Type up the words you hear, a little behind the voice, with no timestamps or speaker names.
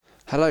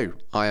Hello,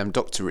 I am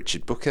Dr.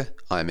 Richard Booker.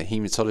 I am a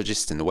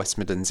haematologist in the West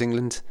Midlands,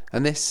 England,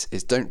 and this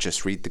is Don't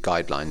Just Read the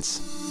Guidelines.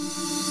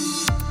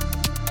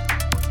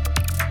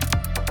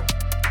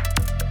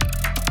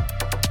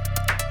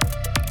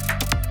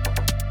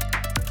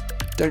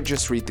 Don't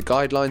Just Read the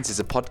Guidelines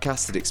is a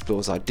podcast that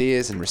explores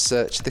ideas and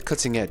research at the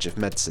cutting edge of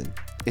medicine,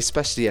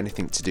 especially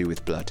anything to do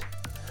with blood.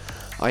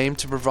 I aim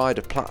to provide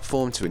a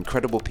platform to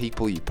incredible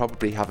people you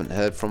probably haven't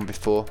heard from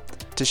before,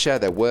 to share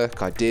their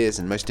work, ideas,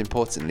 and most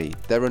importantly,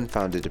 their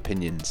unfounded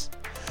opinions.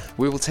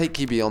 We will take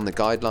you beyond the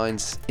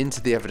guidelines,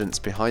 into the evidence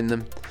behind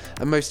them,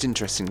 and most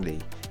interestingly,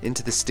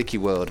 into the sticky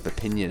world of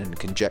opinion and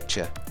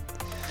conjecture.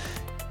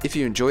 If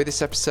you enjoy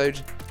this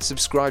episode,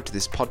 subscribe to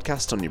this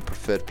podcast on your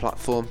preferred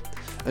platform,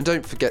 and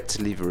don't forget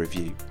to leave a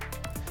review.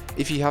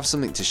 If you have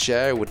something to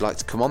share or would like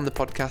to come on the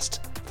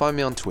podcast, find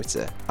me on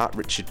Twitter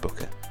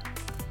 @RichardBooker.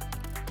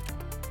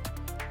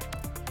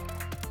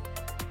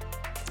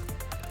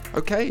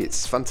 Okay,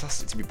 it's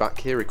fantastic to be back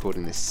here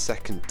recording this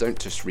second Don't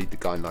Just Read the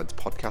Guidelines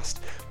podcast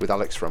with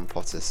Alex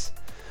Rampotas.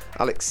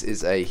 Alex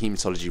is a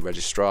haematology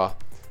registrar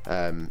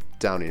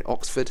down in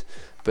Oxford,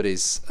 but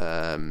is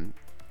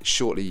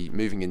shortly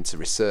moving into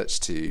research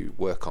to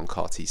work on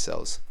CAR T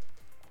cells.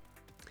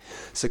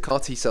 So CAR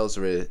T cells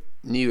are a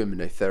new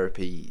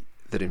immunotherapy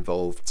that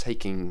involve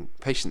taking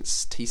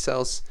patients' T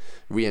cells,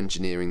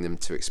 re-engineering them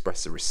to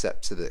express a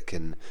receptor that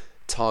can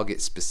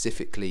target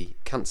specifically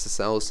cancer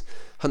cells,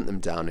 hunt them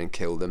down and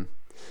kill them.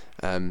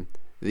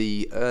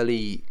 The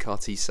early CAR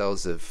T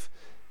cells have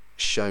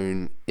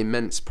shown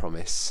immense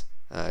promise,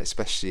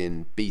 especially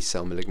in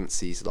B-cell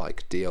malignancies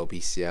like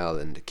DLBCL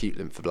and acute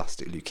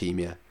lymphoblastic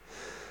leukemia.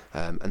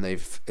 And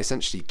they've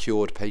essentially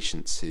cured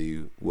patients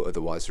who were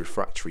otherwise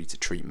refractory to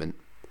treatment.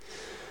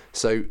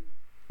 So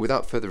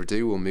without further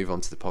ado, we'll move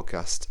on to the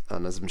podcast.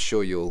 And as I'm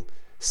sure you'll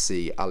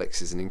see,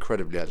 Alex is an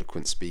incredibly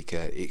eloquent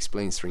speaker. He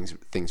explains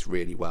things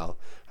really well,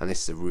 and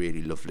this is a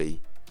really lovely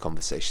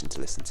conversation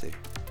to listen to.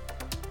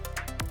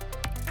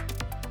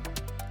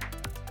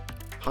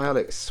 Hi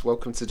Alex,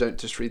 welcome to Don't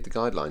Just Read the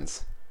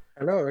Guidelines.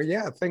 Hello,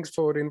 yeah, thanks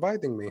for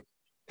inviting me.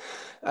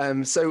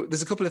 So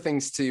there's a couple of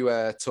things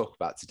to talk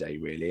about today,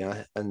 really,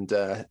 and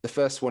the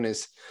first one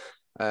is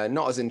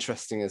not as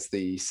interesting as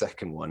the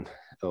second one,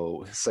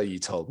 or so you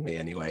told me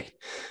anyway.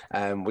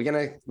 We're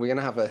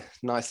gonna have a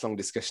nice long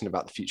discussion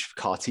about the future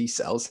of CAR T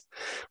cells,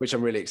 which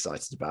I'm really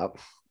excited about.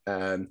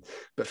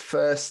 But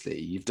firstly,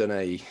 you've done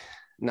a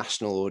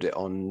national audit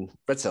on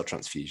red cell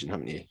transfusion,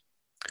 haven't you?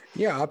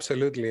 Yeah,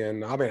 absolutely.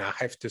 And I mean, I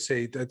have to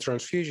say the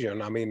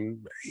transfusion, I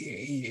mean,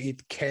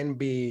 it can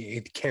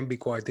be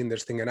quite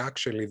interesting. And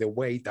actually the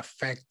way it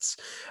affects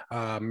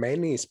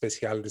many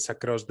specialties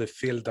across the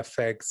field,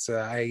 affects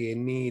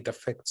A&E, it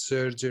affects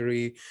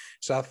surgery.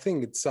 So I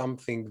think it's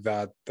something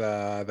that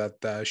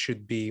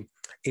should be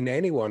in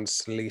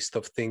anyone's list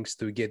of things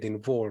to get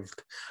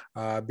involved,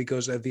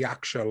 because the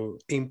actual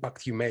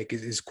impact you make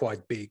is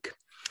quite big.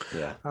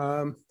 Yeah.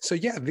 So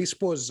yeah, this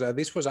was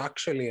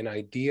actually an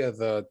idea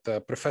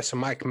that Professor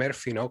Mike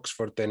Murphy in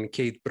Oxford and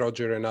Kate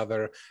Broger,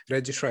 another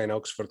registrar in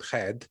Oxford,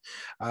 had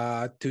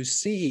to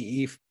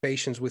see if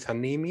patients with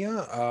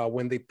anemia,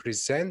 when they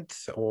present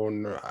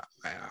on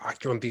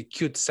the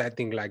acute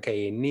setting like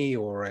A&E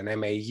or an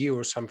MAU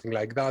or something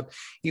like that,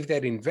 if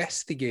they're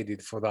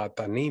investigated for that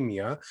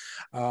anemia,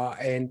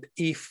 and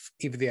if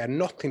they are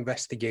not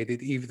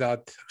investigated, if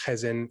that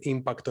has an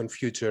impact on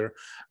future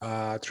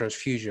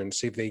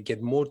transfusions, if they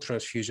get more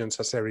transfusions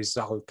as a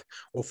result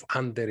of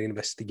under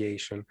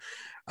investigation.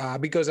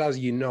 Because as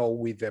you know,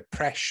 with the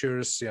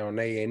pressures on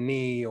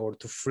A&E or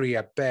to free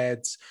up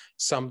beds,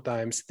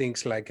 sometimes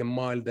things like a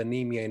mild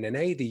anemia in an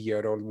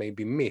 80-year-old may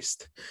be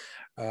missed.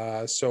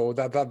 So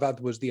that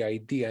was the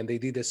idea, and they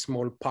did a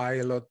small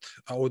pilot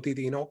audit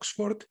in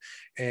Oxford,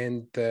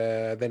 and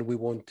then we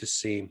want to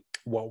see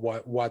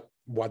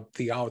what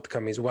the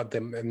outcome is, what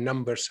the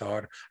numbers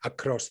are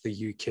across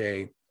the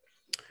UK.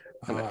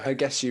 I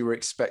guess you were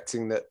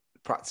expecting that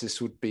practice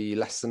would be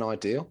less than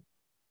ideal.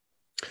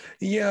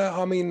 Yeah,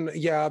 I mean,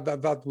 yeah,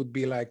 that would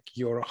be like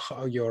your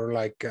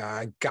like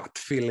gut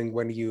feeling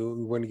when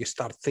you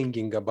start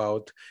thinking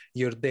about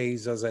your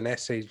days as an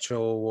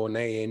SHO on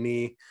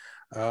A&E.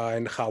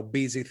 And how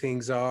busy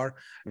things are.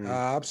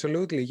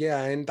 Absolutely,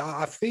 yeah. And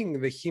I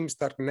think the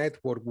HemeStart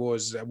network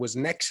was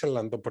an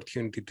excellent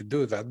opportunity to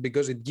do that,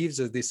 because it gives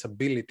us this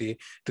ability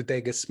to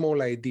take a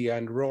small idea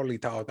and roll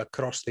it out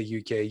across the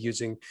UK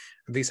using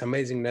this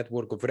amazing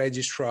network of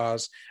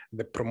registrars,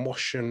 the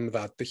promotion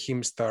that the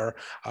HemeStart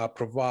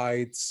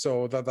provides.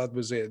 So that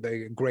was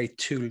a great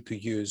tool to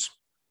use.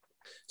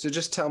 So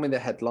just tell me the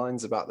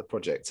headlines about the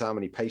project. How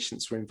many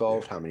patients were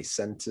involved? How many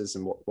centres,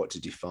 and what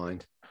did you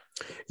find?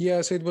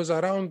 Yeah, so it was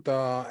around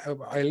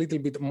a little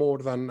bit more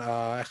than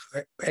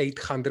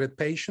 800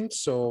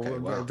 patients. So okay,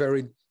 wow.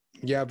 very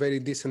Yeah, very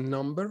decent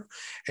number.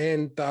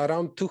 And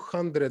around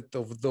 200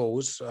 of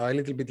those, a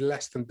little bit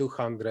less than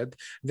 200,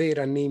 their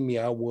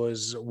anemia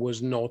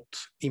was not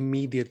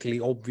immediately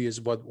obvious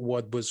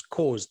what was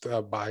caused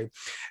by.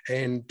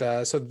 And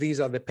so these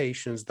are the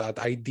patients that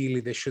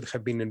ideally they should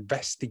have been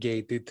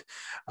investigated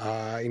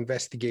to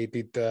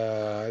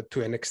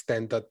an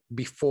extent that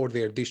before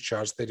their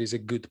discharge, there is a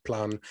good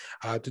plan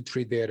to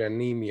treat their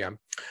anemia.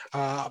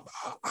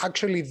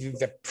 Actually,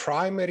 the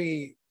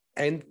primary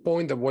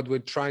endpoint of what we're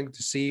trying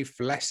to see, if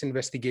less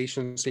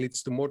investigations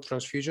leads to more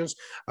transfusions,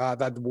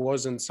 that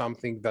wasn't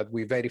something that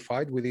we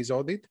verified with this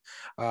audit.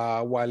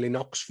 While in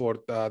Oxford,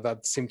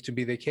 that seemed to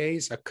be the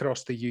case.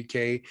 Across the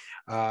UK,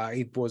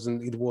 it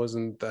wasn't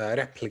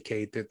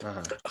replicated.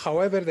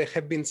 However, there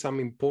have been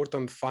some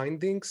important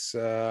findings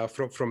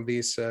from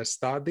this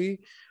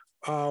study.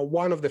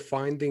 One of the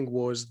findings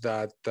was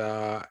that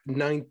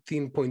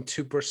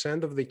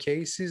 19.2% of the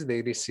cases,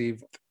 they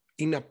received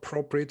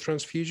inappropriate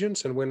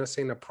transfusions. And when I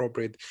say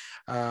inappropriate,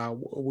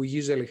 we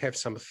usually have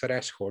some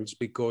thresholds,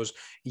 because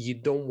you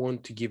don't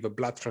want to give a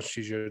blood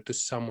transfusion to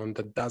someone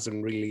that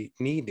doesn't really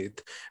need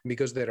it,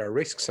 because there are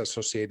risks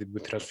associated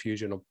with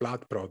transfusion of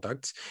blood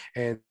products.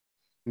 And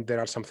there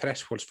are some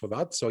thresholds for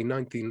that. So in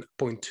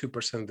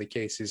 19.2% of the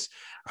cases,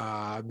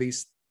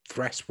 these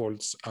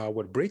thresholds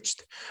were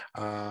breached,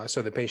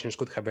 so the patients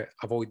could have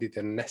avoided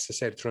a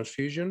necessary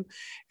transfusion.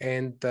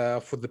 And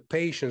for the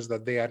patients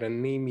that their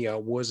anemia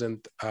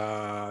wasn't,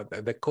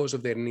 the cause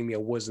of their anemia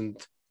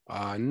wasn't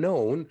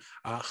known,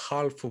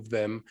 half of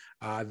them,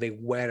 they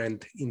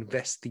weren't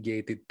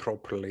investigated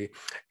properly.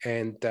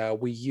 And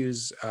we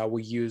use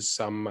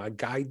some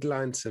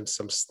guidelines and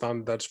some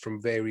standards from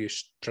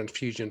various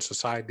transfusion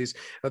societies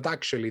that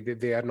actually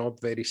they are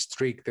not very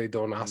strict. They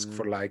don't ask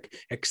for like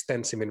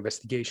extensive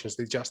investigations.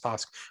 They just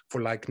ask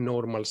for like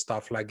normal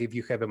stuff, like if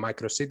you have a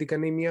microcytic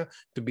anemia,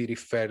 to be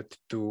referred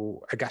to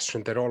a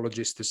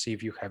gastroenterologist to see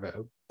if you have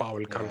a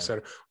bowel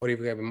cancer, or if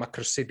you have a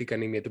macrocytic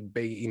anemia, to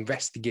be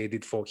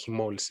investigated for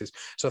hemolysis.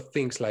 So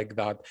things like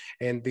that.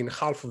 And in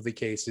half of the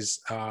cases,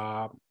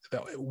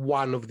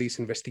 one of these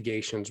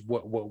investigations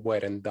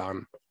weren't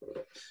done.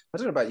 I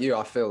don't know about you.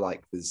 I feel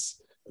like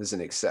there's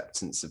an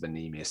acceptance of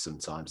anemia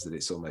sometimes, that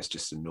it's almost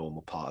just a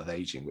normal part of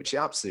aging, which it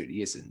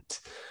absolutely isn't.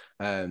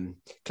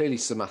 Clearly,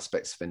 some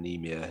aspects of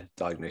anemia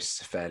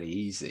diagnosis are fairly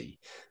easy,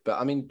 but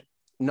I mean,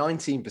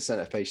 19%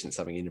 of patients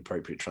having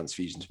inappropriate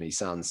transfusion to me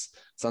sounds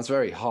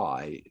very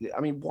high.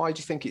 I mean, why do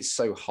you think it's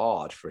so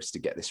hard for us to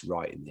get this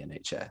right in the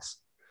NHS?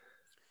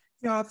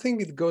 Yeah, I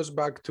think it goes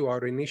back to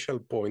our initial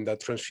point that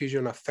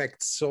transfusion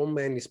affects so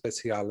many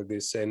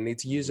specialties, and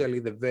it's usually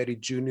the very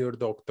junior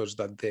doctors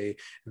that they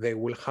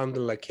will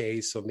handle a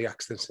case on the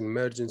accidents and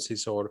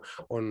emergencies or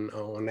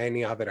on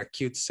any other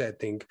acute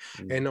setting.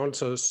 And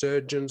also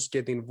surgeons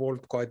get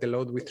involved quite a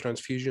lot with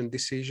transfusion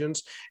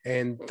decisions.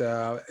 And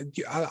I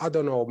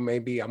don't know,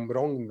 maybe I'm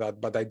wrong in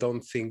that, but I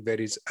don't think there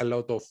is a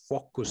lot of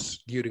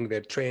focus during their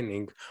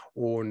training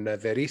on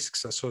the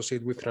risks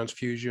associated with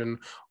transfusion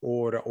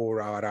or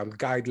around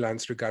guidelines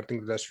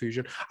regarding the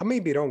transfusion. I may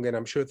be wrong, and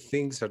I'm sure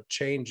things are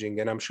changing,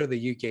 and I'm sure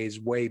the UK is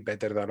way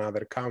better than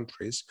other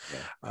countries.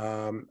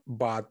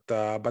 But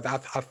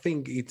I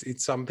think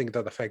it's something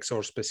that affects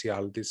our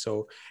specialty.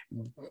 So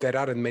there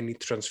aren't many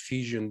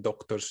transfusion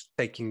doctors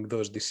taking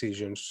those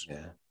decisions.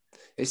 Yeah,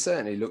 it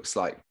certainly looks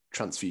like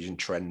transfusion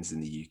trends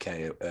in the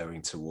UK are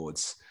erring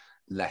towards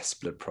less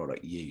blood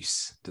product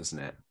use, doesn't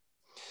it?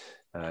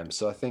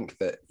 So I think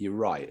that you're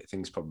right,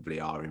 things probably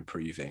are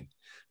improving,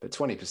 but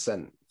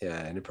 20%,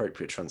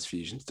 inappropriate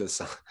transfusions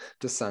does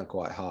sound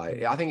quite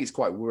high. I think it's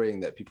quite worrying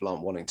that people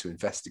aren't wanting to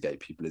investigate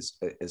people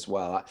as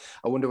well.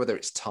 I wonder whether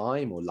it's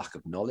time or lack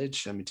of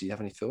knowledge. I mean, do you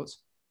have any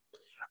thoughts?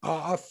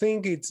 I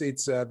think it's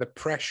the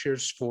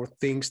pressures for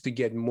things to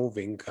get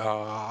moving.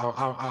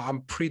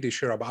 I'm pretty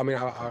sure about. I mean,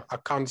 I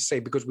can't say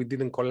because we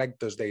didn't collect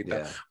those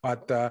data,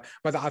 but I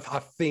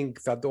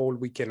think that all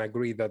we can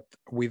agree that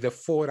with the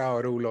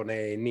 4-hour rule on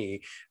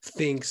A&E,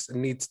 things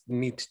need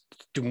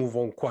to move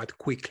on quite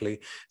quickly.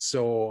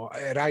 So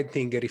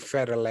writing a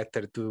referral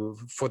letter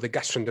for the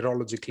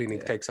gastroenterology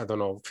clinic takes, I don't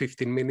know,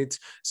 15 minutes.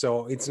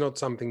 So it's not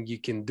something you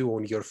can do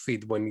on your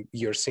feet when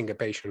you're seeing a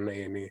patient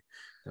in A&E.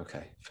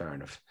 Okay, fair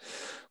enough.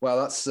 Well,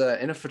 that's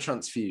enough for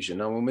transfusion.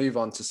 Now we'll move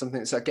on to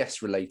something that's, I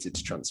guess, related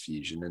to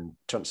transfusion, and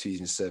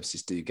transfusion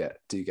services do get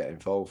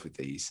involved with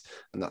these,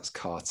 and that's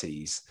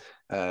CAR-Ts.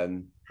 I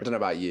don't know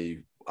about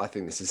you. I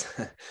think this is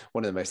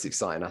one of the most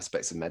exciting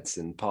aspects of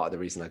medicine. Part of the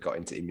reason I got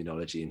into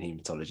immunology and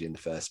hematology in the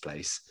first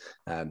place.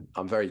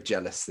 I'm very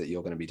jealous that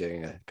you're going to be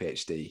doing a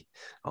PhD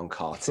on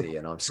CAR-T,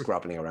 and I'm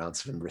scrabbling around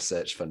some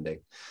research funding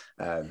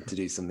to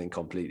do something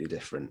completely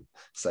different.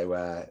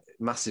 So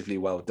massively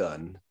well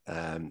done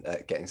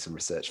at getting some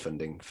research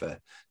funding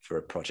for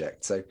a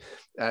project. So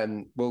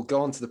we'll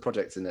go on to the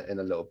project in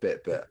a little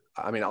bit, but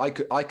I mean, I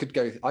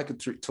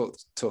could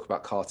talk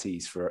about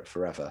CAR-Ts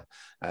forever,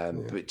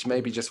 but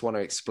maybe just want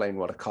to explain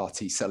what a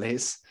CAR-T cell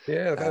is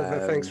Yeah,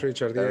 thanks,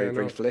 Richard. Very Yeah,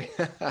 no. briefly.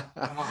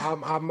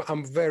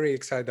 I'm very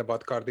excited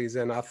about CAR Ts,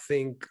 and I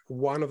think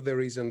one of the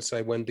reasons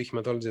I went to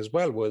hematology as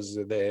well was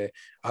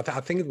I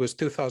think it was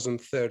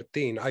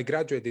 2013. I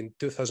graduated in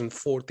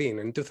 2014.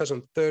 In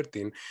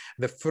 2013,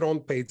 the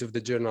front page of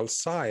the journal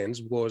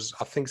Science was,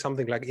 I think,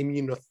 something like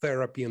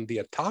immunotherapy and the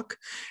attack,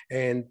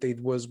 and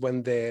it was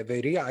when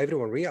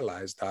everyone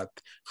realized that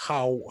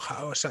how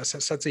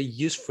such a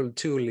useful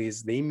tool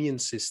is the immune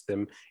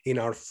system in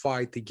our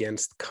fight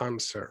against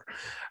cancer.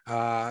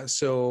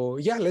 So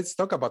yeah, let's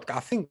talk about. I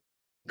think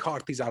CAR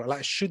Ts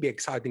should be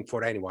exciting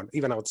for anyone,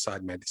 even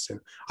outside medicine.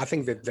 I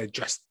think that they're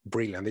just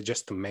brilliant. They're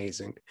just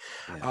amazing.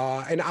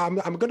 Yeah. And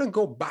I'm gonna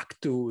go back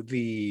to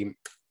the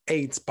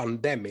AIDS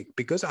pandemic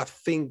because I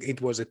think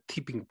it was a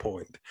tipping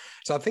point.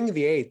 So I think in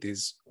the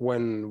 80s,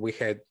 when we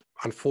had,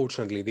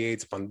 unfortunately, the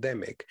AIDS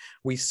pandemic,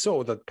 we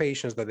saw that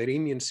patients that their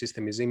immune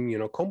system is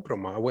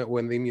immunocompromised,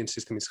 when the immune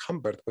system is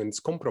hampered, when it's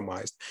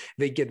compromised,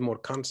 they get more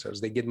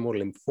cancers, they get more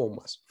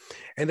lymphomas.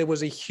 And there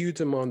was a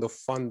huge amount of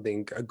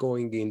funding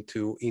going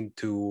into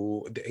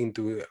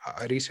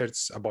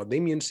research about the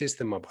immune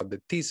system, about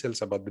the T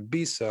cells, about the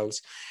B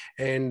cells.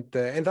 And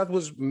that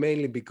was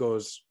mainly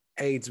because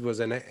AIDS was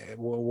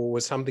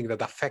something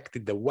that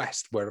affected the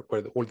West, where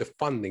all the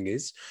funding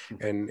is,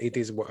 and it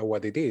is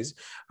what it is.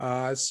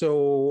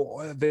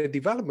 So the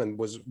development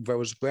was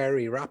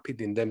very rapid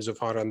in terms of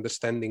our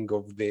understanding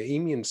of the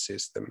immune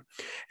system.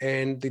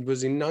 And it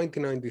was in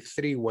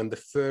 1993 when the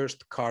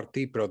first CAR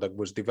T product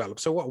was developed.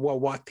 So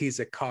what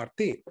is a CAR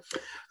T?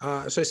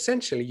 So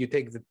essentially, you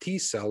take the T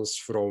cells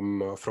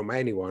from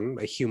anyone,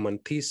 a human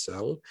T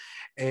cell,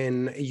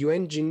 and you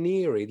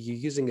engineer it. You're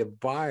using a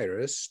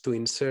virus to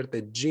insert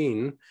a gene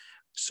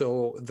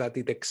so that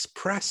it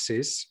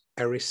expresses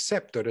a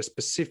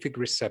specific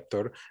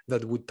receptor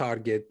that would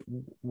target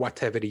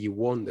whatever you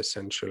want,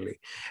 essentially.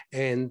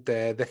 And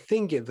the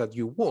thing that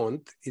you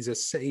want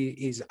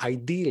is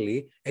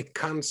ideally a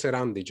cancer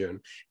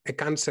antigen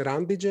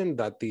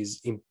that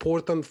is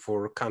important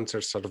for cancer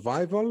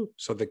survival.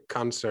 So the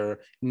cancer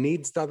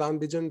needs that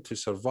antigen to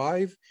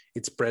survive.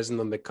 It's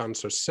present on the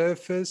cancer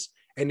surface,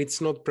 and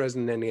it's not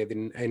present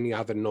in any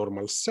other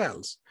normal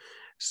cells.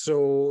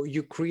 So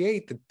you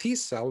create a T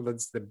cell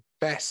that's the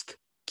best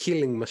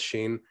killing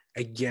machine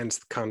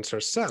against cancer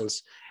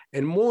cells.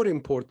 And more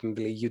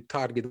importantly, you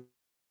target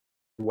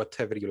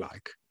whatever you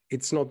like.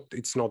 It's not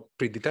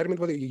predetermined,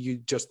 whether you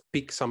just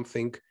pick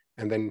something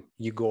and then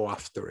you go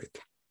after it.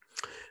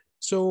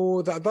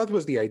 So that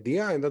was the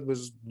idea, and that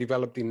was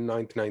developed in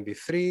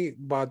 1993,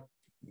 but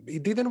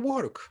it didn't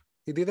work.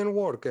 It didn't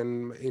work.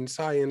 And in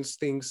science,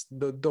 things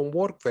don't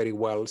work very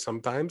well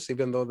sometimes,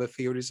 even though the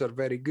theories are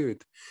very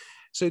good.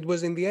 So it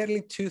was in the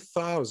early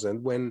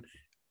 2000s when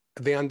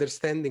the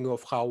understanding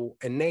of how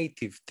a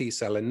native T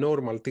cell, a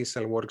normal T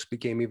cell works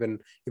became even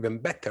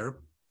better,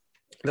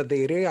 that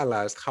they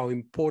realized how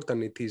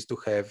important it is to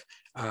have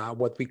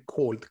what we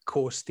called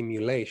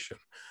co-stimulation.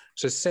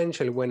 So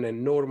essentially, when a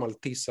normal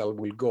T cell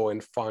will go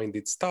and find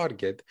its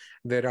target,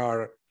 there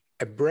are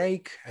a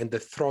brake and a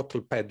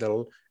throttle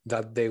pedal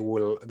that they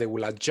will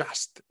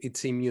adjust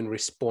its immune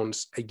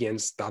response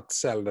against that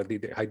cell that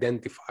it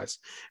identifies.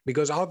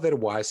 Because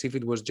otherwise, if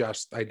it was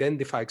just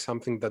identifying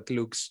something that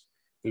looks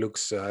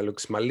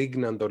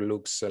malignant or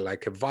looks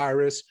like a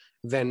virus,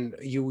 then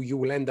you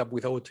will end up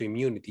with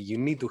autoimmunity. You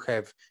need to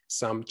have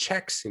some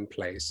checks in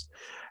place.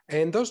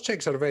 And those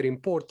checks are very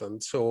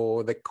important.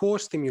 So the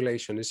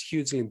co-stimulation is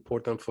hugely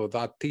important for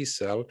that T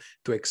cell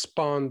to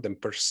expand and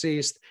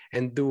persist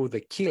and do the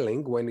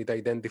killing when it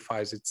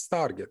identifies its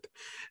target.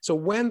 So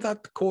when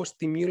that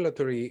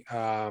co-stimulatory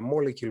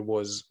molecule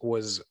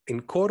was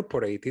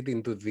incorporated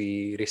into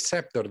the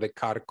receptor, the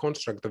CAR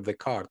construct of the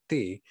CAR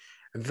T,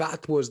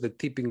 that was the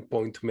tipping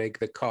point to make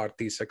the CAR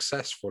T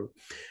successful.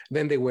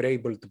 Then they were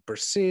able to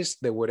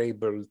persist, they were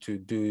able to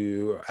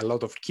do a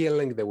lot of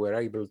killing, they were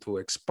able to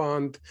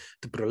expand,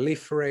 to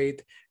proliferate,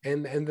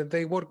 and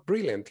they worked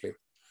brilliantly.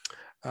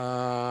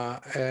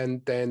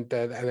 And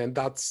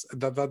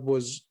that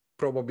was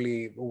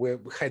probably, we're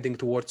heading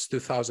towards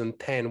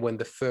 2010 when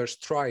the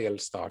first trial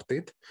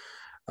started.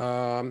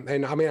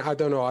 And I mean, I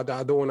don't know, I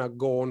don't want to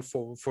go on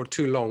for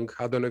too long.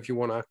 I don't know if you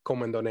want to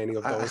comment on any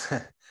of those.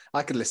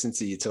 I could listen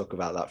to you talk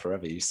about that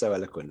forever. You're so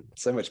eloquent,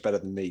 so much better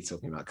than me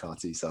talking about CAR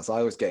T cells. I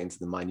always get into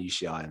the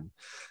minutiae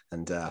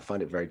and I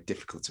find it very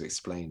difficult to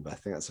explain, but I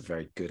think that's a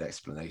very good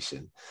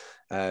explanation.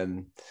 I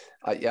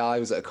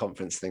was at a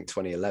conference, I think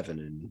 2011,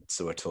 and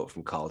saw a talk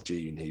from Carl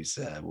June, who's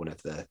one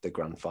of the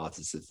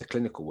grandfathers of the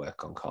clinical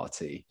work on CAR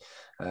T.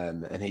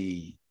 And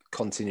he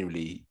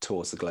continually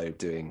tours the globe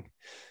doing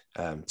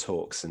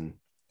talks and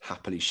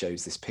happily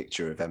shows this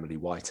picture of Emily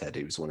Whitehead,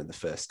 who was one of the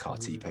first CAR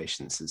T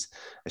patients as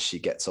she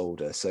gets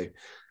older. So,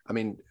 I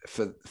mean,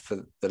 for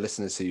the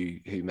listeners who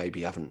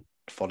maybe haven't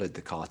followed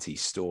the CAR T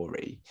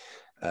story,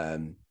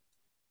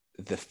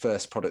 the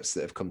first products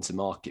that have come to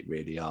market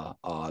really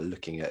are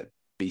looking at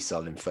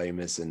B-cell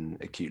lymphomas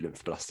and acute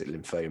lymphoblastic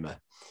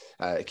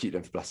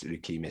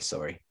leukemia,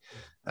 sorry.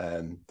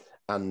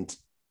 And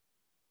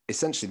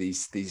essentially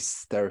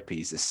these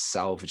therapies are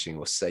salvaging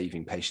or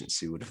saving patients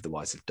who would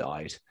otherwise have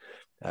died.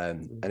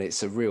 And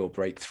it's a real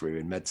breakthrough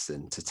in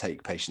medicine to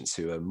take patients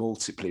who are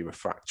multiply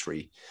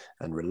refractory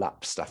and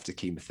relapsed after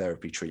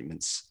chemotherapy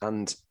treatments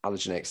and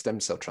allogeneic stem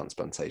cell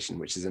transplantation,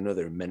 which is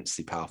another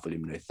immensely powerful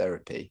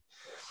immunotherapy,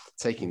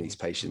 taking these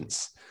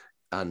patients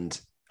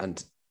and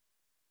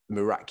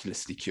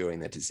miraculously curing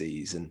their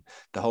disease. And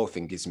the whole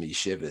thing gives me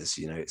shivers.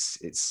 You know,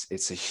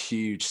 it's a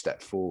huge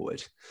step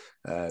forward.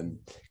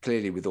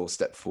 Clearly with all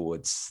step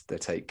forwards, they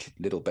take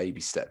little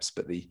baby steps,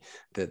 but the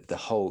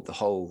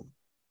whole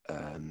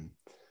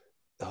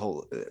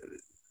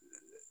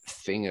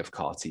thing of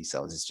CAR T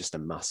cells is just a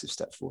massive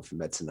step forward for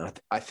medicine.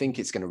 I think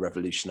it's going to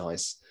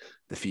revolutionize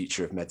the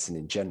future of medicine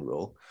in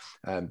general,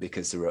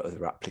 because there are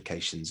other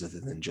applications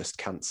other than just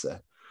cancer.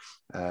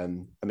 I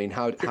mean,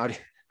 how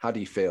do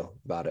you feel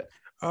about it?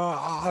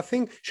 I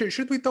think,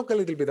 should we talk a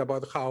little bit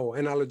about how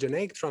an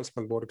allogeneic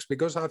transplant works?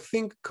 Because I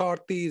think CAR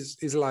T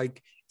is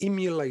like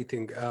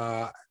emulating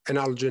an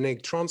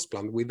allogeneic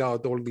transplant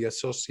without all the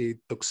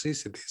associated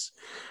toxicities.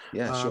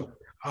 Yeah, sure.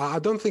 I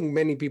don't think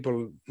many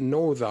people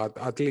know that,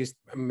 at least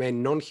I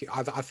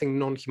think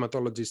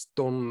non-hematologists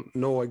don't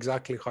know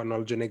exactly how an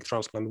allogeneic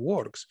transplant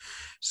works.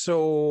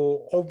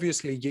 So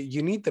obviously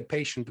you need the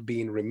patient to be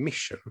in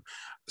remission.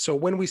 So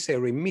when we say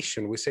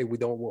remission, we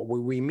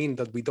mean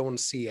that we don't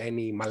see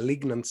any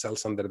malignant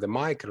cells under the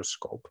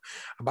microscope,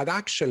 but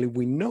actually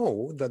we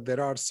know that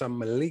there are some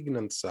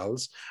malignant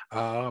cells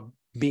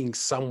being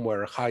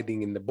somewhere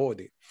hiding in the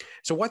body.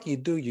 So what you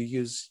do, you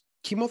use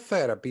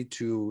chemotherapy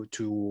to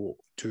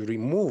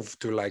remove,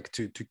 to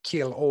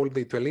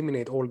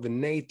eliminate all the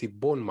native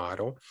bone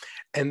marrow,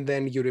 and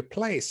then you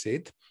replace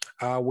it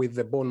with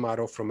the bone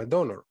marrow from a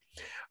donor.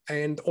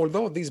 And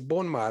although this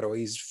bone marrow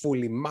is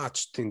fully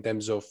matched in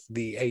terms of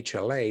the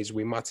HLAs,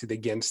 we match it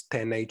against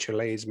 10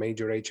 HLAs,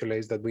 major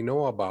HLAs that we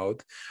know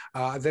about,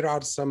 there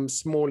are some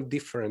small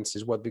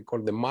differences, what we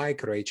call the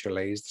micro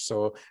HLAs,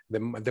 so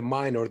the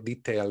minor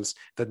details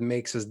that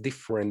makes us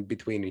different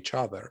between each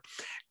other.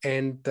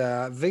 And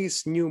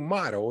this new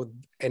marrow,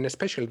 and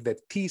especially the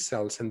T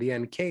cells and the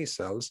NK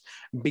cells,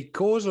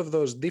 because of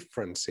those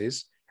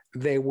differences,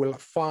 they will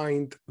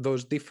find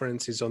those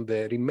differences on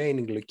the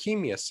remaining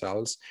leukemia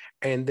cells,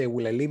 and they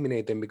will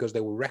eliminate them because they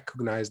will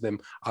recognize them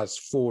as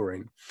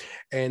foreign.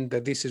 And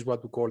this is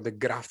what we call the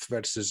graft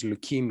versus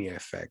leukemia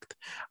effect.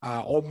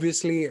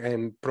 Obviously,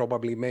 and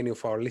probably many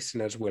of our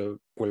listeners will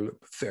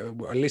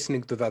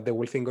listening to that, they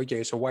will think,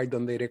 okay, so why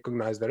don't they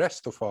recognize the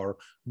rest of our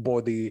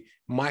body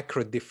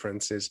micro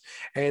differences?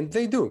 And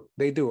they do.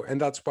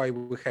 And that's why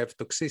we have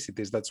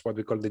toxicities. That's what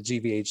we call the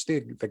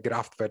GVHD, the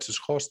graft versus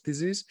host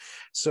disease.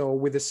 So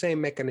with the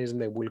same mechanism,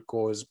 they will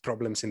cause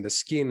problems in the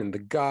skin and the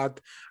gut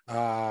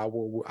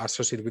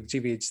associated with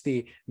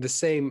GVHD. The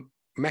same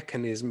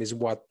mechanism is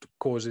what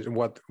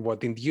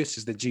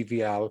induces the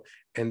GVL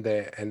and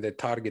the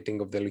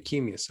targeting of the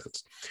leukemia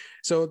cells.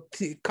 So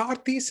CAR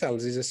T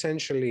cells is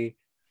essentially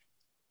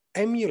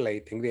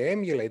emulating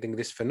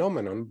this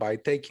phenomenon by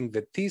taking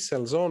the T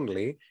cells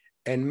only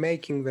and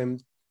making them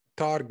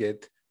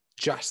target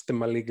just the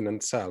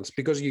malignant cells,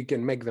 because you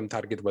can make them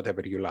target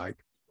whatever you like.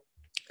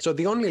 So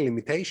the only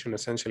limitation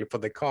essentially for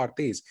the CAR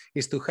Ts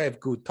is to have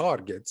good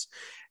targets.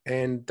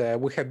 And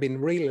we have been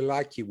really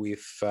lucky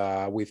with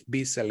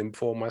B-cell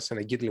lymphomas and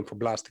acute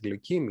lymphoblastic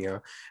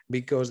leukemia,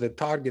 because the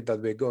target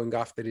that we're going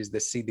after is the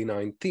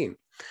CD19.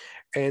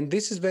 And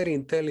this is very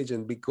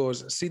intelligent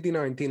because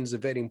CD19 is a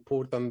very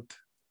important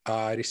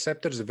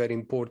receptor, is a very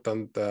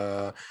important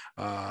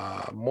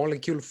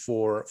molecule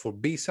for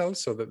B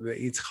cells, so that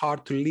it's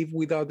hard to live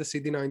without the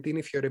CD19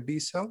 if you're a B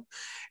cell.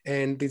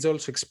 And it's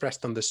also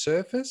expressed on the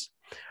surface.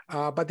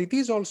 But it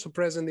is also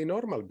present in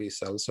normal B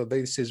cells. So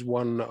this is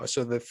one.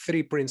 So the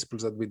three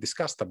principles that we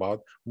discussed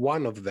about,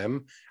 one of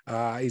them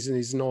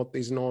is not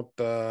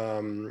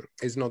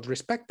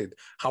respected.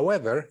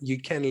 However,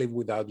 you can live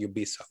without your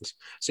B cells.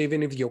 So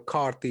even if your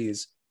CAR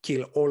Ts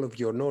kill all of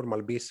your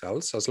normal B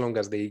cells, as long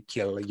as they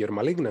kill your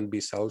malignant B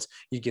cells,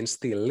 you can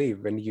still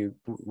live, and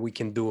we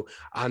can do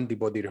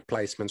antibody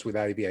replacements with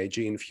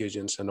IVIG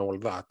infusions and all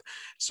that.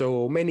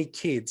 So many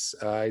kids,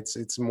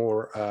 it's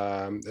more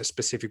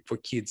specific for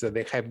kids that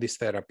they have this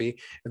therapy.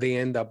 They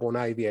end up on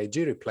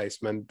IVIG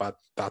replacement, but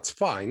that's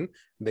fine.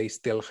 They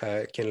still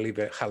can live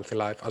a healthy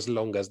life as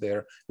long as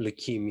their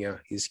leukemia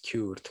is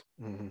cured.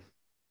 Mm-hmm.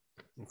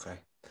 Okay.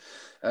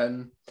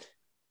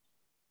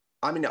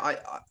 I mean,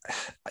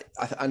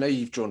 I know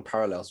you've drawn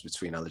parallels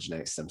between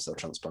allogeneic stem cell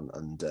transplant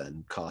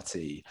and CAR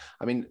T.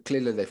 I mean,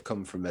 clearly they've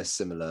come from a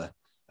similar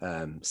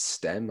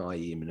stem,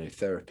 i.e.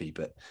 immunotherapy,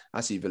 but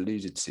as you've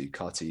alluded to,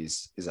 CAR T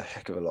is a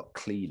heck of a lot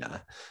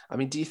cleaner. I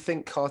mean, do you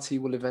think CAR T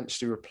will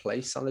eventually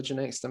replace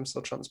allogeneic stem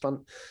cell transplant?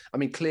 I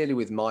mean, clearly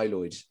with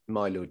myeloid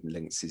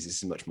malignancies, this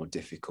is much more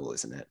difficult,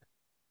 isn't it?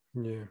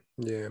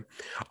 Yeah,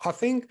 I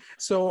think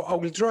so. I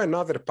will draw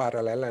another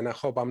parallel, and I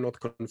hope I'm not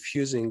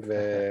confusing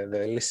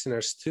the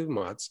listeners too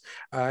much.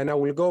 And I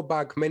will go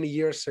back many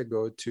years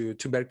ago to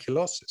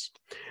tuberculosis.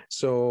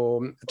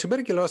 So,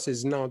 tuberculosis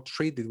is now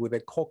treated with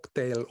a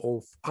cocktail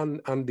of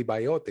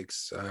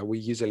antibiotics. We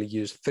usually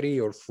use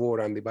 3 or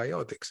 4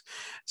 antibiotics.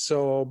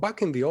 So,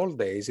 back in the old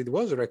days, it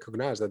was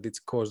recognized that it's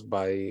caused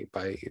by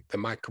the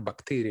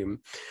Mycobacterium,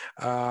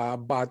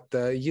 but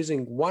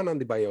using one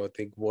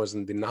antibiotic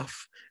wasn't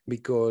enough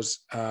because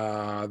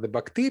the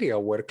bacteria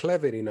were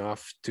clever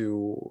enough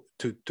to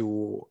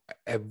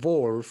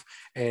evolve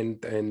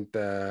and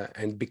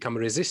become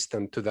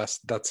resistant to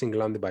that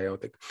single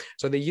antibiotic.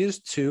 So they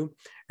used 2,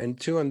 and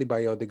 2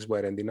 antibiotics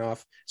weren't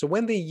enough. So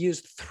when they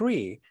used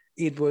 3,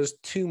 it was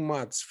too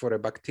much for a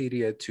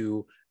bacteria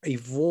to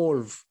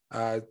evolve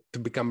to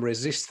become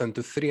resistant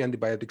to 3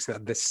 antibiotics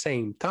at the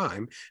same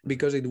time,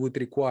 because it would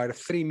require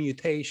 3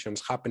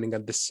 mutations happening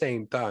at the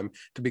same time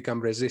to become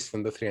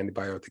resistant to 3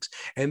 antibiotics.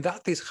 And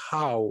that is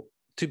how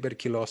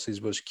tuberculosis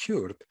was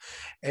cured.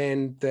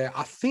 And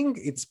I think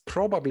it's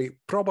probably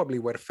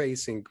we're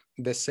facing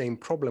the same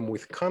problem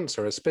with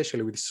cancer,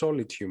 especially with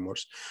solid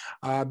tumors,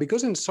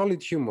 because in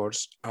solid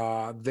tumors,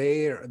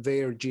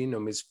 their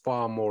genome is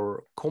far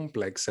more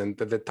complex, and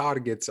the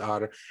targets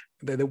are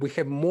that we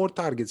have more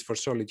targets for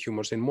solid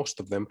tumors in most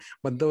of them,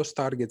 but those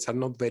targets are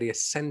not very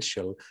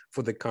essential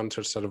for the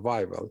cancer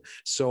survival.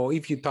 So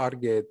if you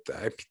target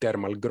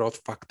epidermal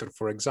growth factor,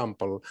 for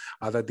example,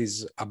 that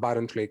is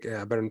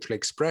aberrantly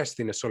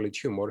expressed in a solid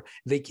tumor,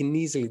 they can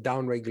easily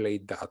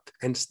downregulate that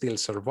and still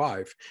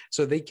survive.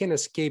 So they can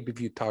escape if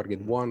you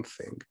target one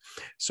thing.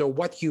 So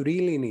what you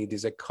really need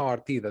is a CAR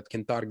T that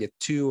can target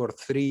 2 or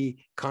 3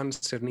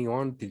 cancer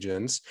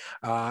neoantigens,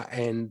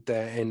 and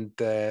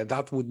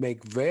that would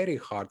make very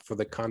hard for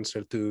the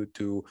cancer to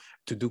do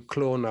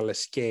clonal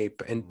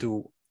escape and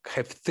to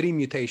have 3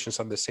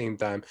 mutations at the same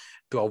time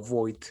to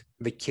avoid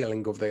the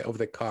killing of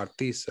the CAR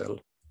T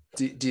cell.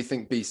 Do you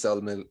think B cell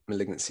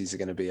malignancies are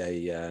going to be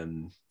a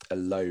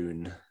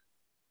lone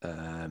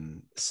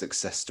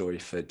success story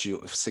for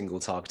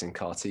single targeting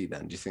CAR T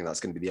then? Do you think that's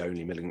going to be the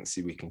only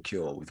malignancy we can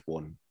cure with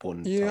one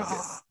target?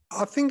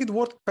 I think it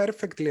worked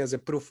perfectly as a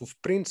proof of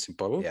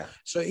principle. Yeah.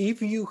 So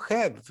if you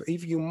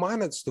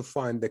manage to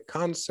find a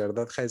cancer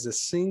that has a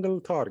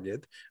single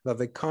target, that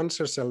the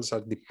cancer cells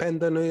are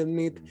dependent on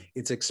it,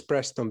 it's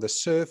expressed on the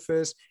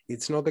surface,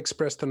 it's not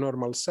expressed on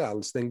normal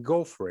cells, then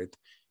go for it.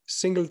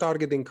 Single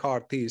targeting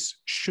CAR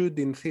Ts should,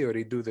 in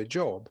theory, do the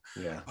job.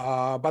 Yeah.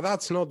 But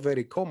that's not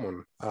very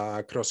common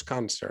across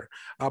cancer.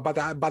 But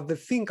the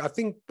thing, I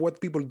think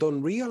what people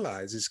don't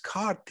realize is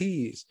CAR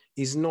Ts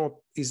is not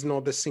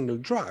a single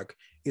drug,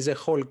 is a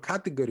whole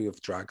category of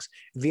drugs.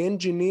 The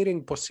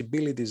engineering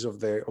possibilities of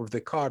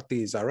the CAR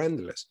Ts are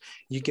endless.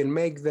 You can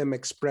make them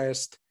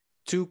expressed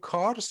 2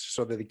 CARs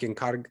so that you can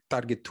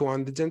target 2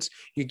 antigens.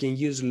 You can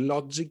use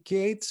logic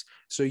gates.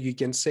 So you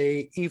can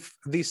say, if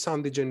this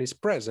antigen is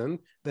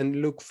present,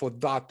 then look for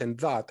that,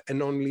 and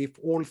only if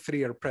all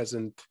 3 are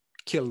present,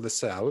 kill the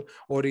cell,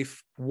 or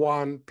if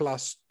 1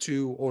 +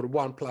 2 or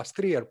 1 +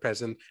 3 are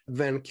present,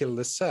 then kill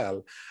the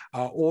cell.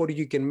 Or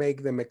you can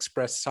make them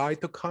express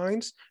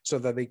cytokines so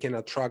that they can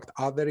attract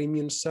other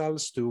immune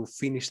cells to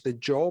finish the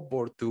job,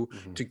 or to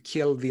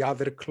kill the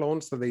other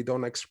clones that they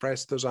don't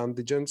express those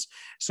antigens.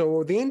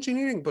 So the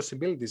engineering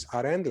possibilities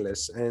are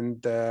endless.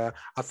 And I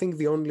think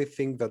the only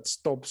thing that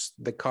stops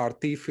the CAR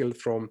T field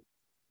from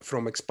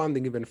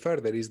expanding even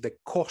further is the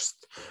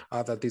cost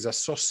that is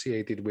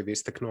associated with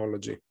this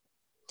technology.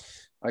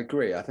 I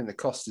agree. I think the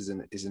cost is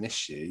an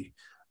issue.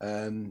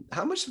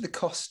 How much of the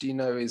cost do you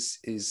know is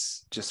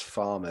just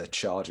pharma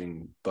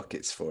charging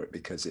buckets for it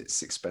because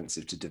it's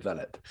expensive to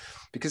develop?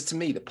 Because to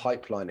me, the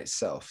pipeline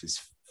itself is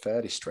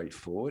fairly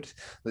straightforward.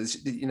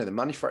 The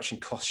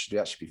manufacturing cost should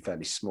actually be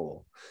fairly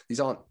small. These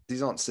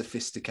aren't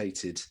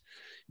sophisticated,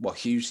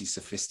 hugely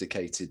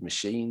sophisticated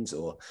machines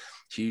or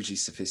hugely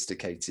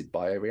sophisticated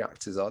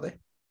bioreactors, are they?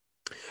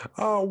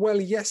 Well,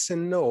 yes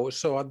and no.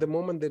 So at the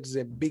moment, there's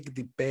a big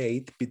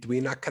debate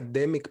between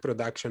academic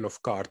production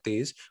of CAR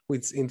Ts,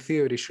 which in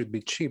theory should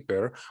be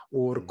cheaper,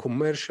 or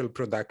commercial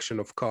production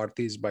of CAR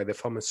Ts by the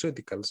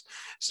pharmaceuticals.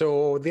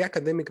 So the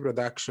academic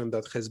production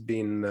that has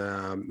been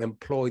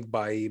employed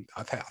by,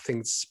 I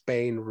think,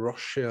 Spain,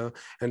 Russia,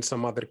 and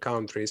some other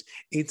countries,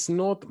 it's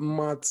not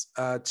much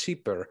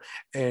cheaper.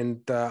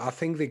 And I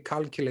think they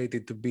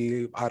calculated to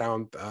be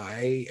around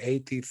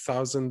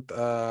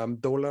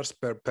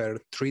 $80,000 per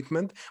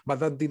treatment. But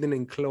that didn't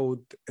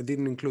include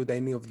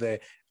any of the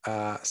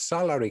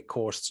salary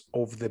costs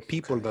of the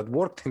people that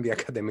worked in the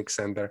academic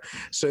center.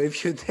 So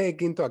if you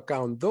take into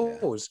account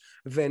those,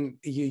 then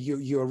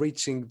you're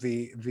reaching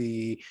the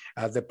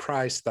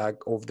price tag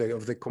of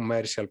the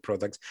commercial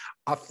products.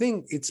 I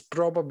think in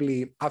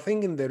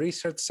the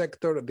research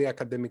sector, the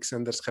academic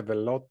centers have a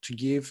lot to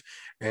give,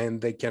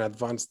 and they can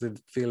advance the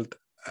field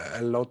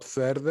a lot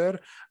further.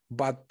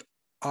 But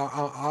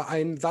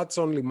And that's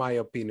only my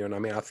opinion. I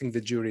mean, I think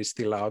the jury is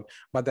still out,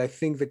 but I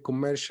think the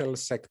commercial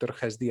sector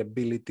has the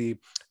ability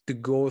to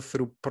go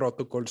through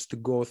protocols, to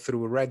go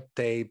through red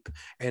tape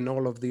and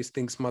all of these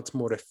things much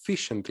more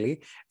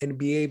efficiently and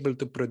be able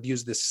to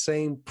produce the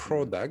same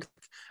product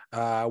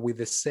with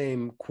the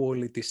same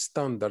quality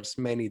standards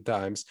many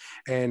times.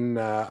 And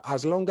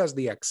as long as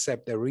they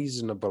accept a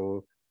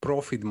reasonable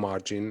profit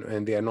margin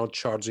and they are not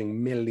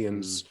charging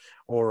millions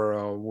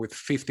or with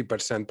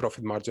 50%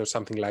 profit margin or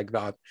something like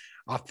that,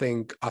 I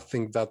think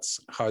that's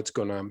how it's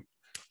gonna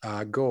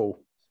go.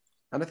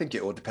 And I think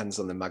it all depends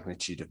on the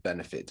magnitude of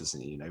benefit,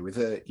 doesn't it? You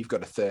know, you've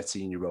got a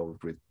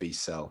 13-year-old with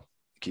B-cell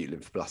acute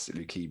lymphoblastic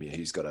leukemia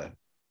who's got a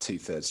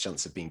 2/3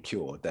 chance of being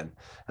cured, then,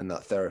 and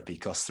that therapy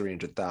costs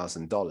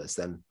 $300,000,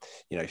 then,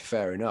 you know,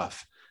 fair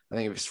enough. I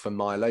think if it's for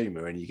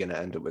myeloma and you're going to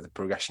end up with a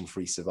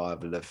progression-free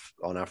survival of,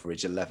 on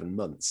average, 11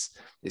 months,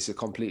 it's a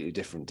completely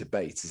different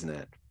debate, isn't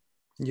it?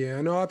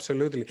 Yeah, no,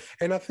 absolutely.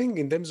 And I think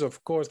in terms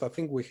of cost, I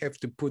think we have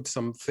to put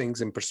some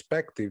things in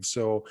perspective.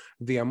 So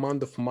the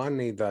amount of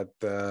money that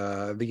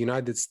the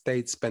United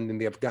States spent in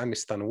the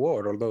Afghanistan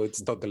war, although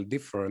it's totally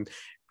different,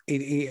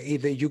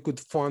 either you could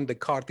fund the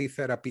CAR T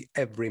therapy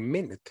every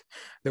minute.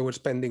 They were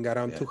spending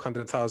around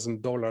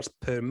 $200,000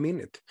 per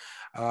minute,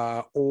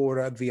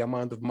 or the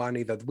amount of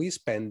money that we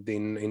spend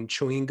in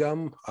chewing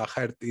gum. I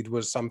heard it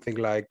was something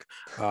like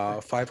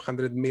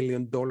 $500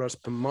 million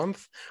per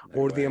month,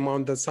 or the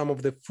amount that some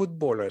of the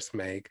footballers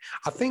make.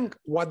 I think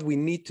what we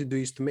need to do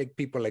is to make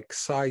people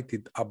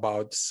excited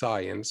about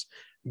science.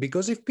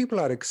 Because if people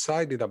are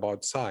excited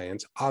about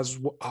science as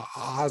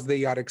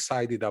they are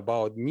excited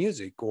about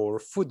music or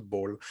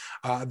football,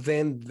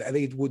 then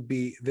they would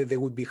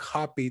be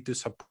happy to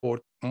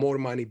support more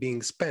money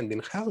being spent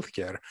in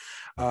healthcare.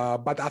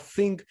 But I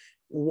think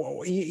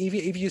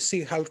if you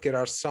see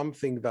healthcare as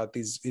something that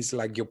is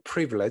like your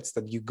privilege,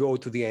 that you go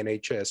to the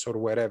NHS or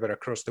wherever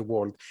across the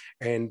world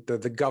and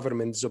the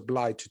government is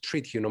obliged to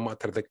treat you no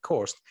matter the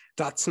cost,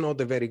 that's not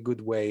a very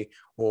good way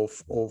of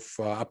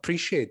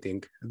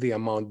appreciating the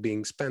amount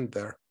being spent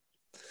there.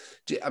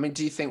 Do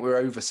you think we're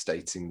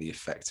overstating the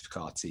effect of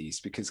CAR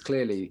Ts? Because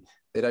clearly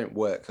they don't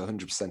work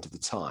 100% of the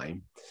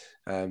time.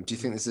 Do you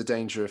think there's a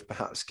danger of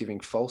perhaps giving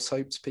false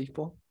hope to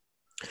people?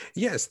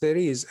 Yes, there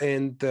is.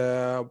 And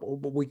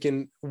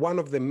one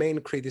of the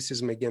main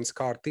criticism against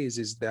CAR Ts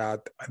is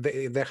that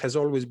there has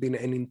always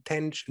been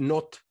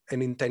not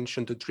an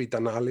intention to treat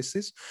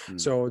analysis.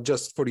 So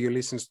just for your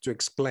listeners to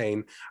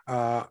explain,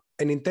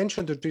 an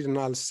intention to treat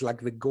analysis is like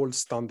the gold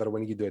standard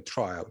when you do a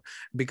trial,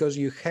 because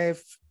you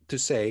have to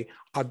say,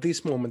 at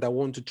this moment, I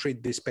want to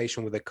treat this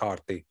patient with a CAR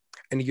T,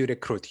 and you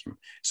recruit him.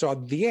 So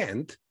at the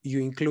end, you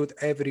include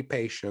every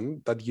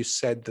patient that you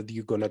said that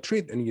you're going to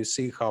treat, and you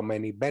see how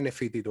many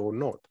benefited or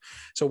not.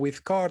 So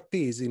with CAR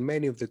Ts, in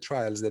many of the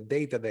trials, the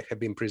data that have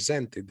been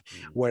presented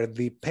were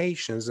the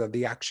patients that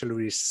they actually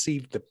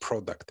received the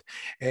product.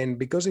 And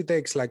because it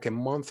takes like a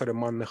month or a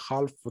month and a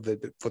half for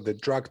the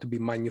drug to be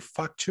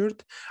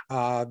manufactured,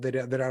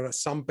 there are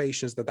some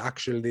patients that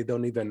actually they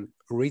don't even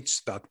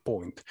reach that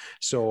point.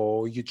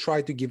 So you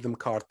try to give them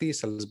CAR T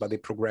cells, but they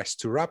progress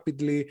too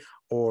rapidly,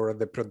 or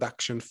the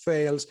production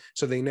fails,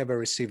 so they never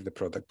receive the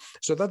product.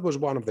 So that was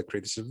one of the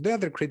criticisms. The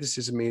other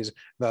criticism is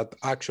that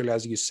actually,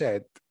 as you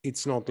said,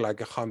 it's not like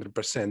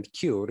 100%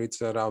 cure.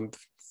 It's around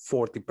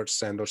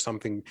 40% or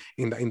something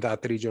in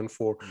that region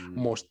for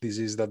most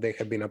diseases that they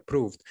have been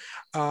approved.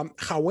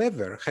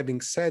 However, having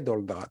said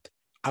all that,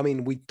 I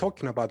mean, we're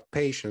talking about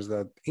patients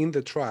that in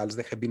the trials,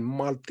 they have been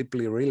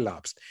multiply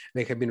relapsed.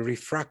 They have been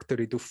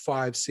refractory to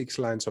 5-6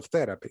 lines of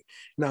therapy.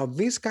 Now,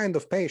 these kind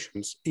of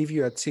patients, if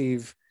you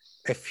achieve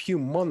a few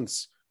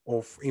months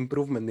of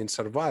improvement in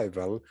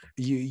survival,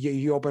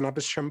 you open up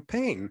a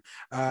champagne.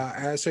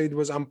 So it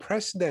was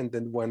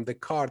unprecedented when the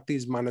CAR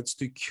Ts managed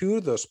to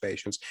cure those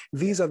patients.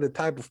 These are the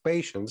type of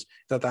patients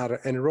that are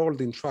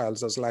enrolled in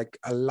trials as like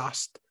a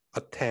last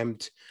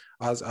attempt,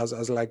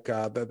 as like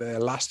the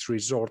last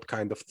resort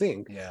kind of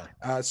thing.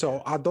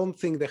 So I don't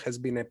think there has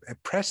been a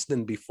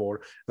precedent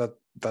before that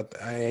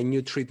a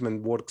new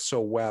treatment works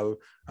so well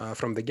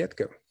from the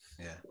get-go.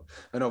 Yeah,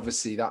 and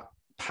obviously that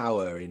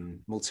power in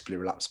multiply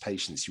relapsed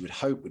patients you would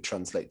hope would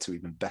translate to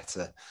even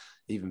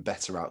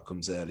better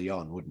outcomes early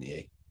on, wouldn't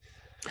you?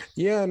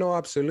 Yeah, no,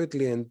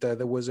 absolutely. And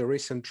there was a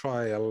recent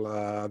trial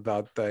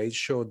that it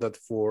showed that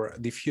for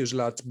diffuse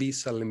large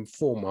B-cell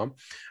lymphoma,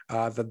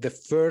 that the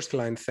first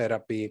line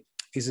therapy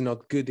is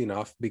not good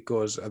enough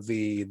because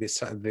the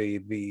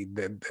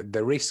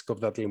risk of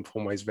that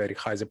lymphoma is very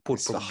high. It's a poor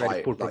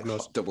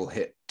prognosis. Double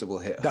hit. Double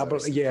hit.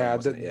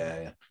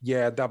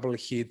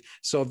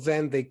 So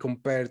then they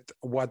compared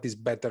what is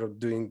better,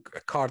 doing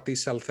CAR T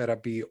cell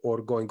therapy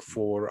or going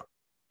for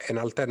an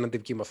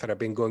alternative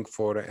chemotherapy and going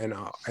for an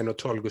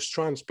autologous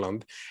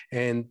transplant.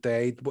 And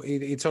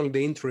it's only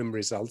the interim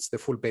results. The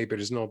full paper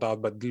is not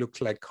out, but it looks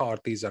like CAR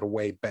Ts are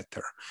way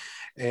better.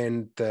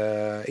 And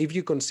if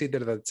you consider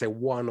that it's a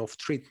one-off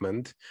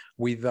treatment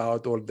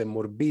without all the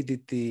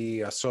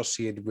morbidity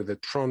associated with the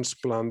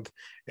transplant,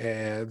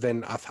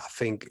 then I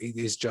think it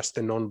is just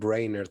a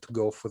non-brainer to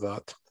go for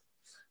that.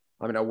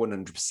 I mean, I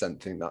 100%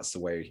 think that's the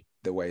way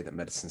that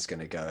medicine's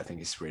going to go. I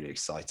think it's really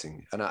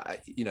exciting. And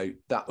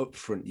that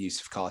upfront use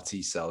of CAR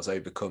T cells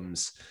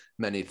overcomes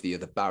many of the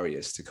other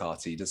barriers to CAR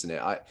T, doesn't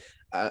it?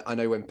 I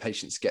know when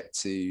patients get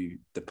to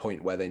the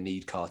point where they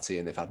need CAR T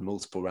and they've had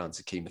multiple rounds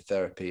of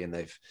chemotherapy and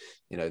they've,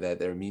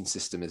 their immune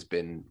system has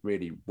been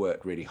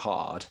worked really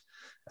hard.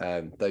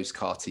 Those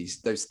CAR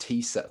Ts, those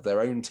T cells,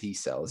 their own T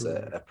cells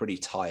are pretty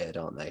tired,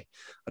 aren't they?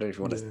 I don't know if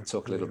you want to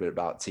talk a little bit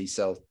about T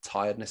cell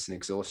tiredness and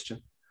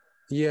exhaustion.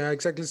 Yeah,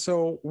 exactly.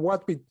 So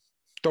what we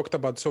talked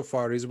about so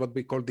far is what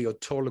we call the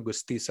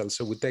autologous T cells.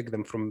 So we take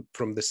them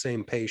from the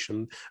same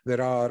patient.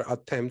 There are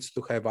attempts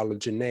to have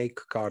allogeneic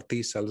CAR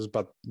T cells,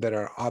 but there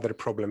are other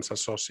problems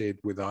associated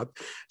with that.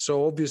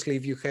 So obviously,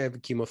 if you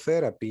have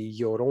chemotherapy,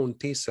 your own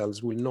T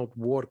cells will not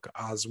work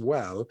as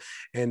well.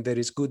 And there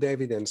is good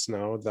evidence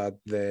now that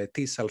the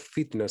T cell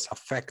fitness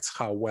affects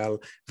how well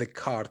the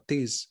CAR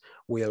Ts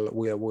will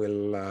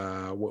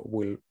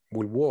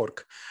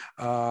work.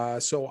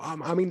 So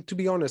I mean, to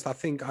be honest, I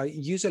think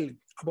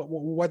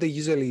what I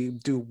usually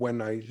do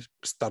when I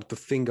start to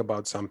think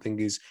about something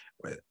is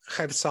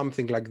have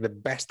something like the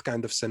best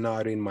kind of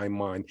scenario in my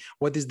mind.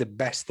 What is the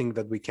best thing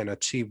that we can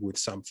achieve with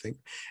something?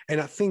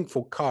 And I think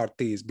for CAR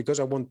Ts, because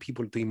I want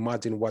people to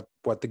imagine what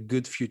the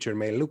good future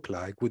may look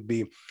like, would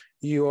be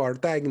you are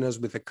diagnosed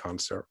with a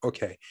cancer.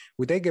 Okay,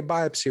 we take a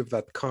biopsy of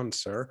that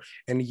cancer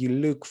and you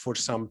look for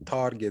some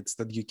targets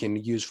that you can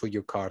use for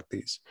your CAR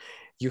Ts.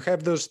 You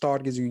have those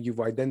targets, you've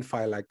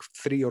identified like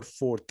 3 or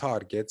 4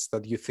 targets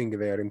that you think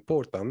they are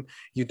important.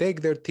 You take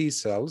their T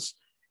cells,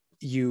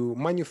 you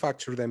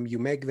manufacture them, you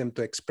make them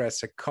to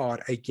express a CAR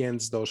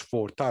against those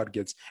 4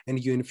 targets,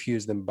 and you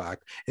infuse them back.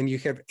 And you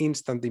have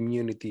instant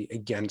immunity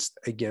against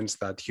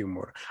that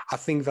tumor. I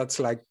think that's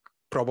like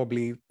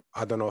probably,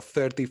 I don't know,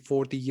 30,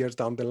 40 years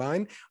down the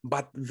line.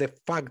 But the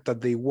fact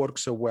that they work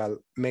so well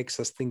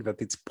makes us think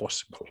that it's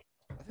possible.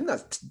 I think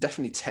that's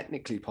definitely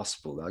technically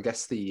possible. I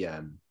guess the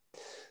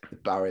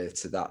barrier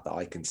to that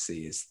I can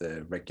see is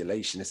the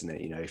regulation, isn't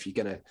it? If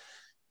you're going to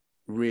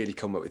really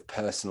come up with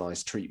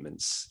personalized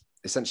treatments,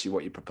 essentially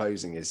what you're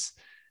proposing is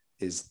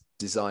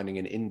designing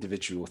an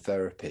individual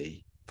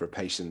therapy for a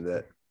patient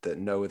that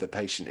no other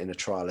patient in a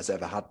trial has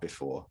ever had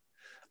before,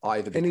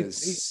 either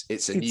because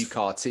it's a new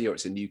CAR T or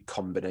it's a new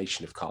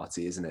combination of CAR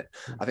T, isn't it?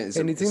 I think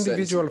it's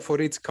individual for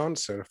its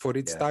cancer, for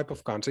its type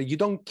of cancer. You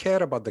don't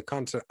care about the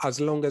cancer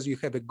as long as you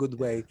have a good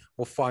way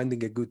of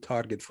finding a good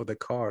target for the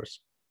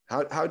CARs.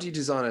 How do you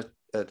design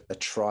a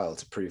trial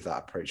to prove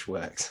that approach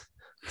works?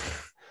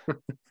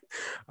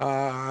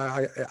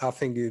 I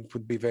think it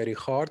would be very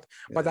hard,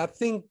 but I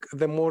think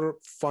the more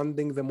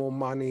funding, the more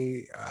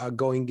money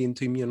going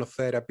into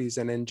immunotherapies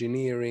and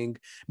engineering,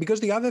 because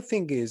the other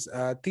thing is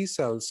T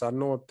cells are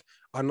not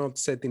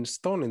set in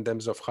stone in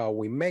terms of how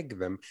we make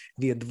them.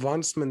 The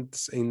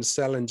advancements in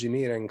cell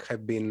engineering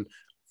have been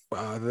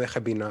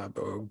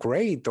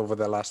great over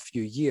the last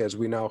few years.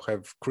 We now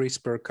have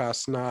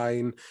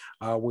CRISPR-Cas9,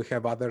 we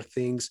have other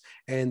things,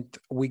 and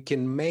we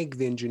can make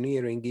the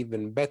engineering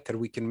even better.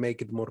 We can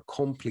make it more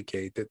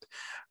complicated.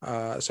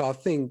 So I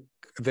think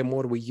the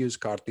more we use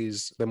CAR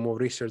Ts, the more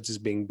research is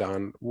being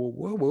done,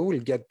 we will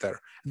get there.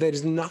 There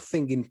is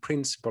nothing in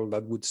principle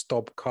that would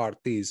stop CAR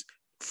Ts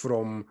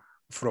from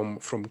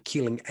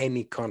killing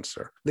any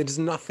cancer. There is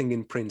nothing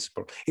in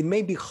principle. It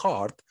may be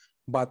hard,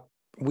 but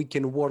we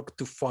can work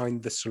to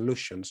find the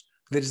solutions.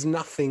 There is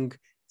nothing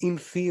in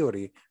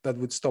theory that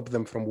would stop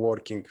them from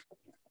working.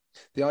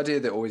 The idea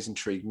that always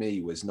intrigued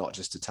me was not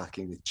just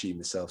attacking the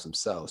tumor cells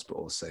themselves, but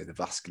also the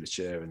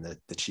vasculature and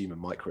the tumor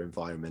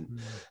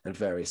microenvironment and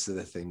various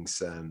other things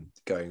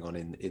going on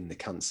in the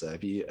cancer.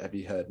 Have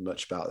you heard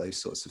much about those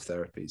sorts of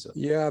therapies?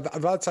 Yeah,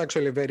 that's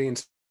actually very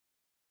interesting.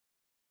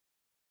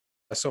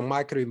 So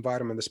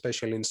microenvironment,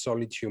 especially in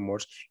solid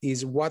tumors,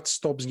 is what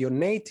stops your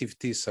native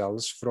T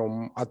cells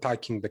from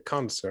attacking the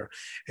cancer.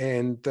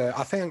 And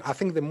I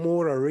think the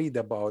more I read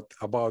about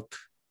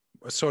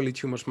solid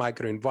tumors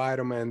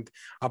microenvironment,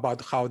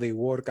 about how they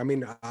work, I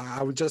mean,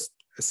 I will just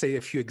say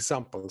a few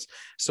examples.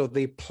 So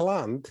they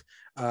plant,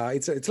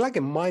 it's like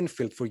a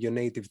minefield for your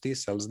native T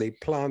cells. They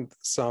plant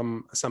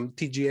some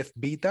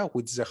TGF-beta,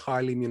 which is a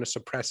highly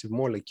immunosuppressive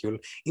molecule,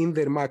 in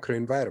their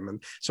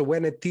microenvironment. So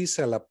when a T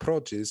cell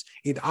approaches,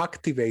 it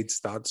activates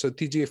that. So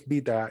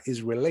TGF-beta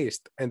is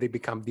released and they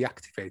become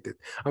deactivated.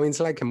 I mean, it's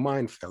like a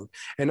minefield.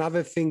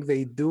 Another thing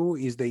they do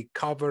is they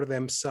cover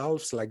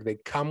themselves, like they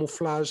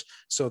camouflage,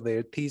 so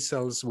their T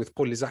cells with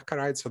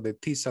polysaccharides, so the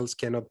T cells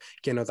cannot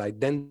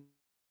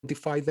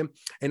identify them.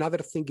 Another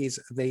thing is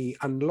they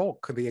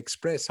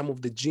express some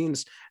of the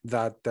genes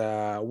that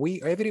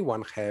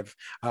everyone have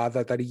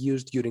that are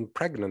used during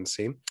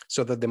pregnancy,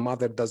 so that the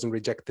mother doesn't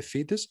reject the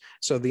fetus.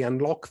 So they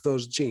unlock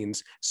those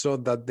genes so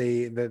that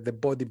the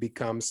body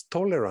becomes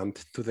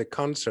tolerant to the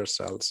cancer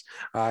cells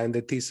and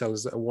the T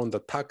cells won't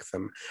attack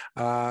them.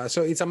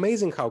 So it's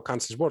amazing how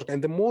cancers work.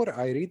 And the more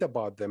I read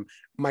about them,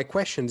 my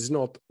question is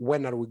not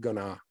when are we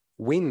gonna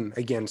win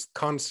against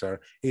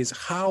cancer, is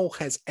how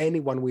has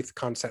anyone with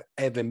cancer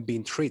ever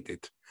been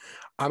treated?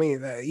 I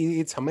mean,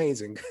 it's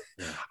amazing.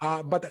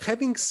 But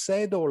having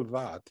said all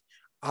that,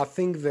 I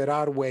think there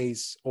are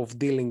ways of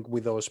dealing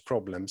with those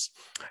problems.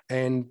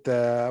 And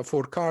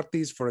for CAR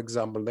Ts, for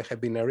example, there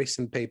have been a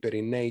recent paper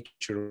in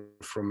Nature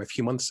from a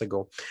few months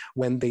ago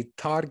when they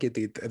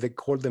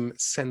call them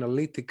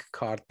senolytic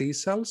CAR T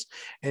cells,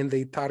 and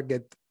they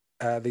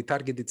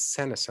targeted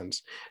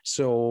senescence.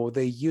 So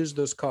they use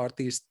those CAR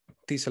T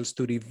cells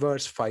to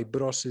reverse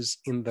fibrosis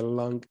in the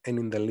lung and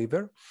in the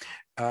liver.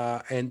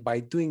 And by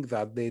doing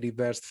that, they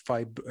reversed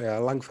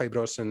lung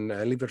fibrosis and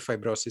liver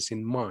fibrosis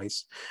in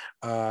mice.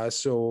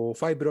 So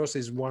fibrosis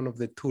is one of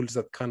the tools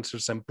that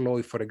cancers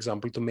employ, for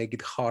example, to make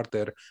it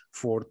harder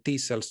for T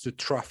cells to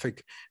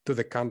traffic to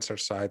the cancer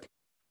site.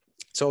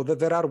 So that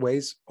there are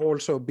ways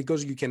also,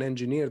 because you can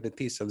engineer the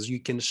T cells, you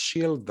can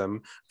shield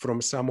them from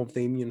some of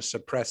the immune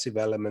suppressive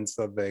elements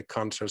that the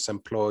cancers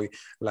employ,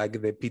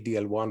 like the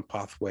PD-L1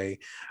 pathway.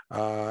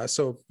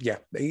 So yeah,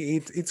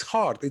 it's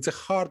hard. It's a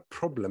hard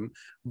problem,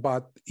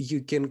 but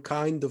you can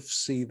kind of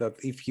see that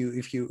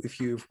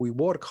if we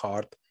work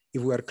hard,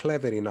 if we are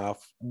clever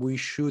enough, we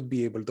should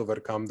be able to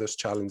overcome those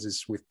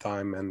challenges with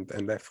time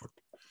and effort.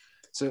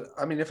 So,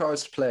 I mean, if I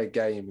was to play a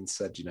game and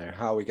said,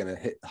 how are we going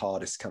to hit the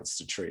hardest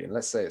cancer to treat? And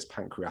let's say it's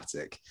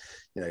pancreatic,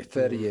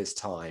 30 years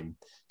time,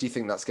 do you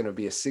think that's going to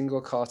be a single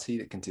CAR T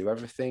that can do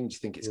everything? Do you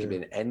think it's going to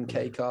be an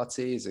NK CAR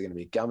T? Is it going to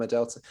be gamma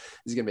delta?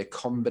 Is it going to be a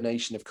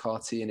combination of CAR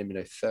T and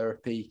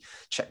immunotherapy,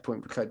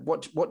 checkpoint blockade?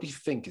 What do you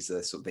think is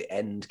the sort of the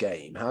end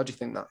game? How do you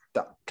think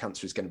that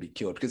cancer is going to be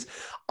cured? Because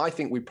I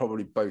think we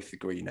probably both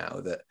agree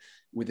now that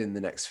within the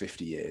next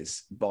 50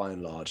 years, by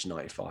and large,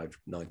 95,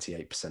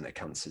 98% of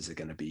cancers are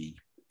going to be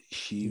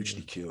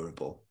hugely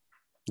curable.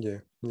 Yeah.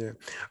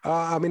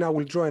 I mean, I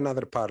will draw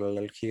another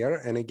parallel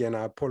here. And again,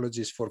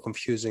 apologies for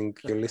confusing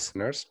your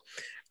listeners.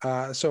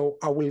 So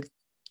I will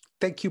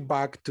take you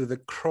back to the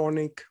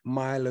chronic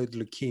myeloid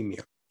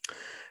leukemia.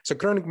 So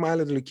chronic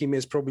myeloid leukemia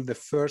is probably the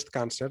first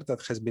cancer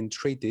that has been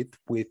treated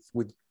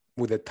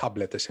with a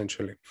tablet,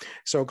 essentially.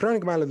 So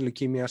chronic myeloid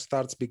leukemia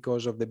starts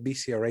because of the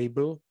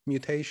BCR-ABL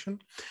mutation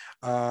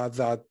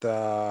that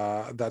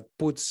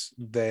puts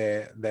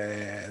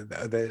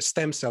the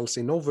stem cells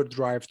in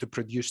overdrive to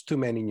produce too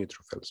many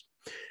neutrophils.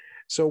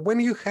 So when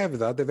you have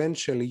that,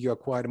 eventually you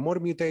acquire more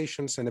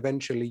mutations, and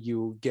eventually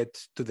you get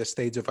to the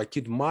stage of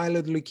acute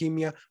myeloid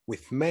leukemia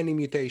with many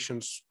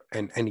mutations,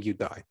 and you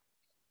die.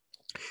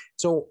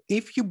 So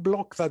if you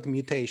block that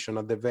mutation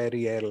at the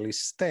very early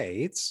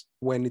states,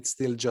 when it's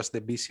still just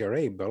the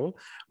BCR-ABL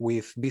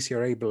with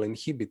BCR-ABL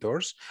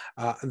inhibitors,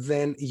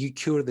 then you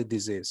cure the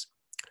disease.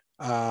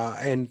 With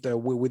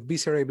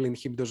BCR-ABL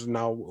inhibitors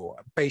now,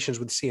 patients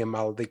with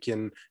CML,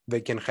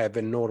 they can have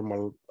a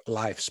normal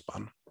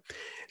lifespan.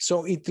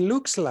 So it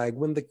looks like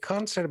when the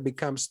cancer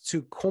becomes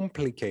too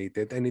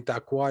complicated and it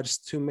acquires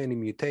too many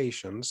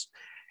mutations,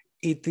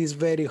 it is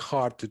very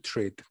hard to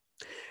treat.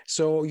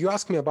 So you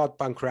asked me about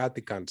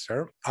pancreatic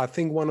cancer. I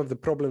think one of the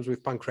problems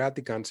with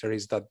pancreatic cancer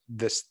is that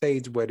the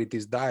stage where it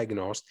is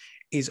diagnosed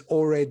is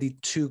already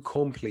too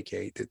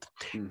complicated.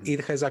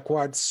 It has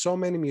acquired so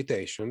many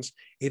mutations.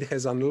 It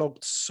has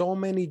unlocked so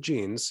many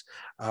genes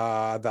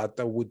that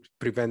would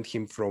prevent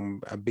him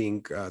from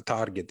being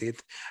targeted.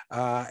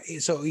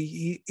 So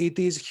it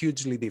is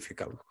hugely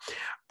difficult.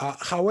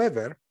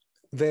 However,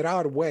 there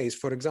are ways,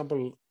 for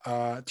example,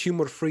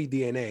 tumor-free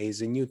DNA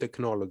is a new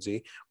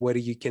technology where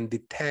you can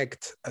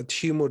detect a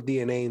tumor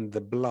DNA in the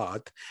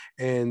blood.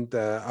 And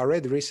I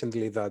read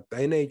recently that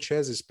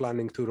NHS is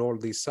planning to roll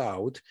this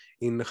out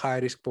in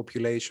high-risk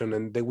population,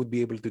 and they would be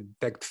able to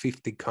detect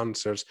 50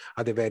 cancers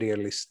at a very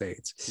early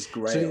stage. This is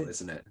GRAIL,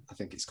 isn't it? I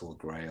think it's called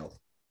GRAIL.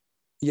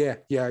 Yeah,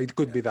 it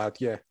could be that.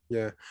 Yeah.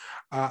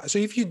 So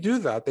if you do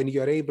that, then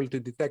you are able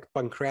to detect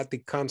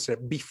pancreatic cancer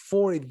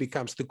before it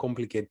becomes too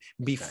complicated,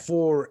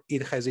 before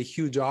it has a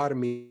huge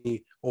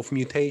army of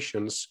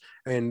mutations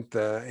and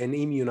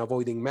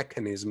immune-avoiding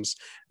mechanisms,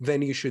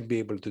 then you should be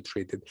able to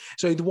treat it.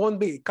 So it won't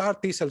be, CAR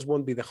T cells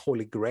won't be the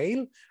holy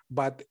grail,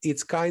 but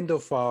it's kind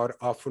of our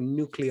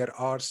nuclear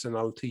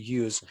arsenal to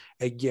use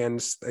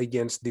against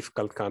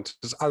difficult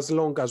cancers, as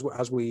long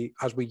as we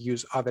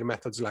use other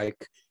methods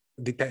like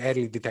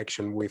early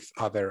detection with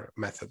other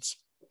methods.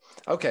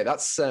 Okay,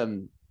 that's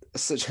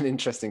such an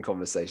interesting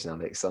conversation,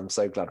 Alex. I'm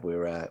so glad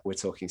we're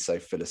talking so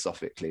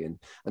philosophically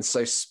and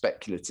so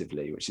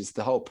speculatively, which is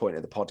the whole point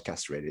of the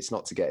podcast, really. It's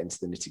not to get into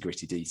the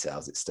nitty-gritty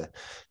details. It's to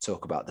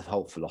talk about the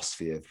whole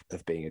philosophy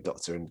of being a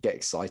doctor and get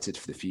excited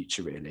for the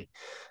future, really.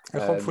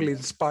 And hopefully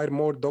inspire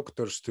more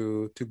doctors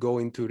to go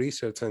into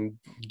research and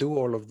do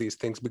all of these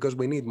things, because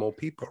we need more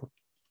people.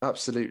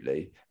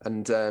 Absolutely.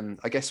 And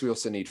I guess we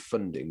also need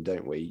funding,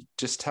 don't we?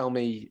 Just tell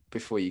me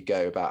before you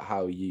go about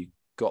how you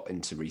got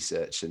into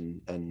research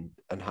and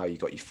how you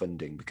got your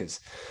funding, because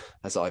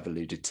as I've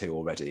alluded to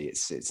already,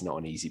 it's not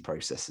an easy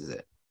process, is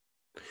it?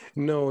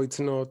 No,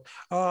 it's not.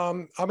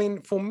 I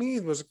mean, for me,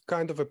 it was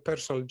kind of a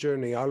personal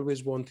journey. I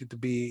always wanted to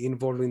be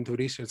involved into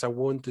research. I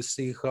want to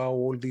see how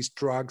all these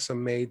drugs are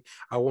made.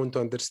 I want to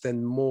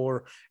understand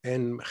more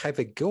and have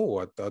a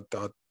go at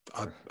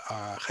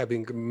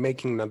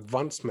making an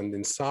advancement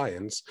in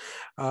science.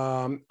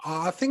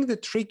 I think the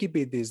tricky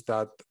bit is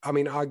that, I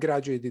mean, I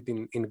graduated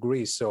in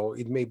Greece, so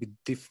it may be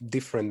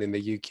different in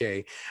the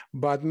UK,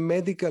 but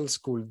medical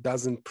school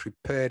doesn't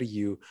prepare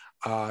you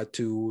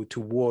to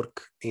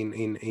work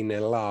in a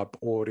lab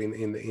or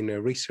in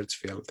a research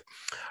field.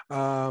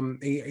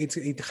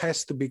 It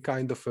has to be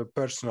kind of a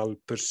personal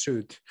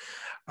pursuit.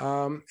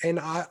 And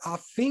I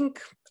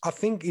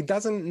think it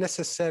doesn't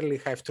necessarily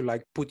have to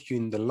like put you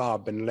in the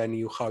lab and learn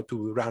you how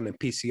to run a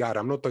PCR.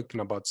 I'm not talking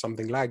about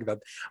something like that,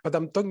 but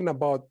I'm talking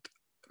about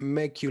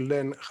make you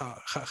learn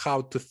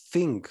how to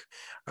think,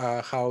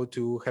 how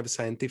to have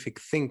scientific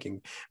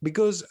thinking,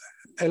 because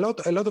a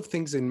lot of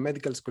things in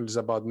medical school is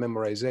about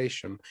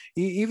memorization.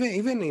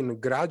 Even in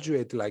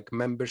graduate like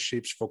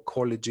memberships for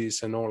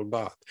colleges and all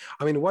that.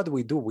 I mean, what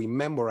we do, we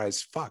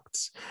memorize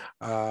facts,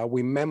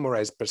 we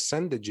memorize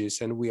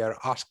percentages, and we are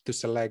asked to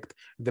select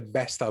the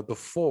best out of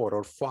 4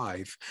 or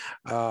 5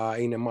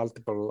 in a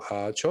multiple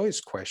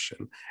choice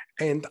question.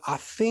 And I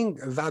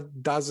think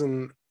that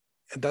doesn't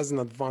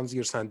advance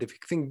your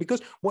scientific thing,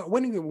 because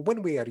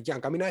when we are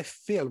young, I mean, I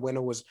feel when I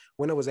was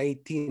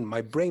 18,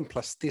 my brain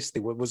plasticity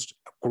was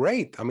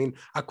great. I mean,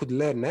 I could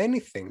learn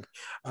anything,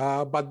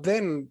 but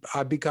then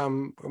I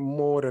become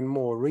more and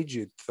more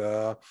rigid,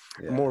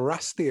 more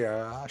rusty,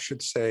 I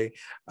should say.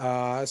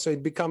 So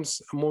it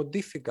becomes more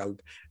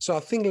difficult. So I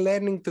think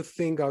learning to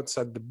think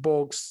outside the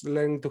box,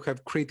 learning to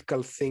have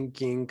critical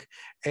thinking,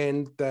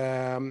 and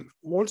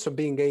also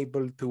being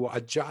able to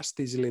adjust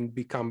easily and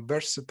become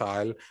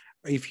versatile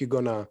if you're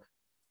gonna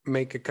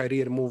make a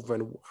career move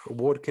and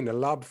work in a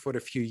lab for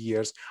a few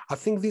years. I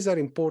think these are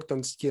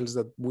important skills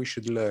that we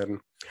should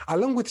learn,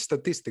 along with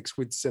statistics,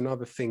 which is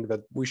another thing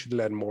that we should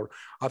learn more.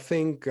 I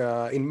think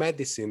in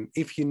medicine,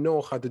 if you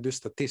know how to do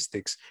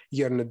statistics,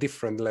 you're on a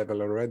different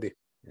level already.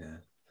 Yeah,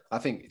 I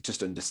think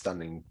just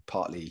understanding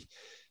partly,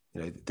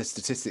 the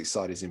statistics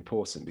side is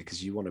important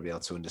because you want to be able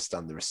to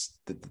understand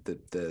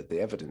the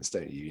evidence,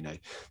 don't you?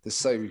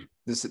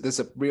 There's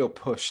a real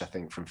push, I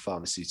think, from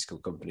pharmaceutical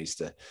companies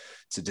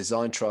to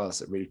design trials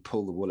that really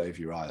pull the wool over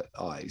your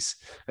eyes.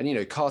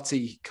 And CAR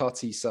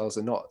T cells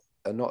are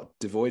not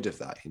devoid of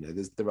that.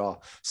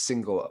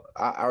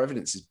 Our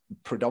evidence is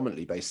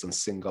predominantly based on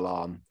single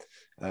arm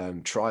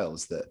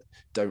trials that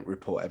don't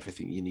report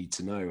everything you need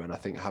to know. And I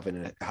think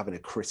having a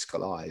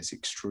critical eye is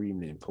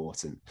extremely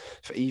important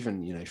for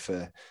even,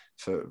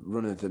 for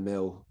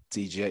run-of-the-mill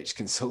DGH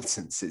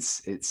consultants.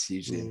 It's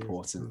hugely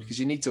important because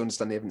you need to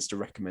understand the evidence to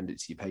recommend it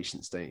to your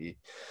patients, don't you?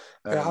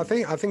 I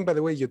think, by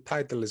the way, your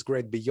title is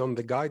great, Beyond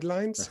the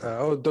Guidelines.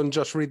 Don't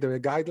just read the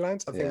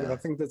guidelines. I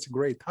think that's a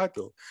great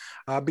title,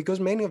 because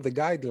many of the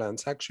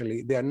guidelines,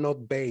 actually, they are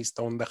not based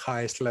on the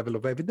highest level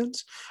of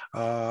evidence.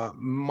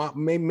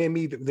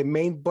 Maybe the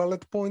main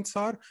bullet points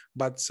are,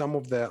 but some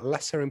of the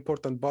lesser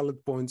important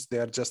bullet points, they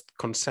are just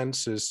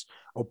consensus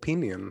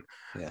opinion,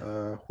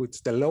 which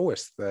is the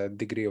lowest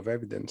degree of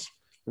evidence.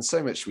 And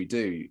so much we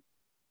do,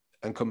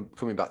 and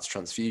coming back to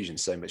transfusion,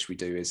 so much we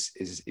do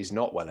is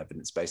not well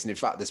evidence-based. And in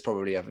fact, there's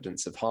probably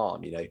evidence of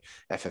harm,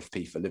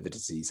 FFP for liver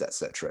disease, et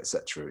cetera,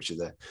 which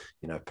is a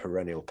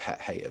perennial pet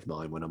hate of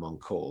mine when I'm on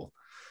call.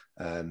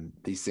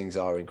 These things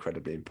are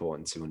incredibly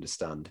important to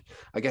understand.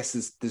 I guess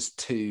there's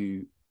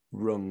 2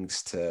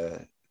 rungs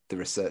to the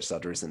research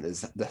ladder, isn't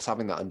there? There's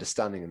having that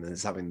understanding, and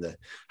there's having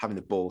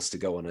the balls to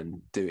go on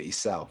and do it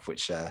yourself,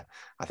 which I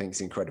think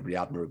is incredibly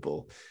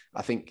admirable.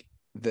 I think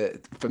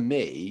that for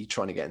me,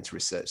 trying to get into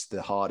research,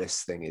 the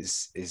hardest thing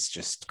is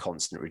just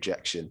constant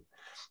rejection.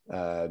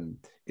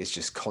 It's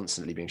just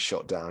constantly being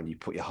shot down. You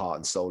put your heart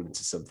and soul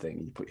into something,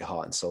 you put your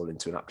heart and soul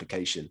into an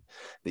application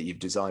that you've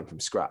designed from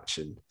scratch,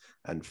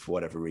 and for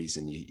whatever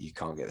reason you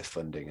can't get the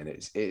funding, and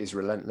it is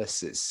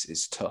relentless.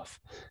 It's tough,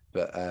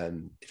 but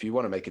if you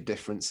want to make a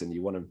difference and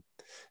you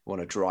want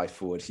to drive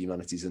forward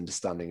humanity's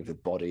understanding of the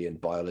body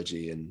and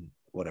biology and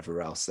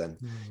whatever else, then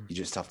you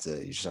just have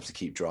to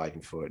keep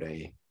driving for it, don't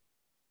you?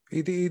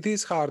 It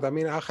is hard. I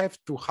mean, I have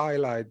to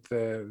highlight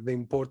the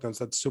importance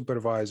that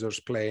supervisors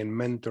play and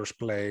mentors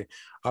play.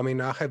 I mean,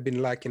 I have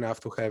been lucky enough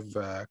to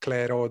have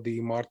Claire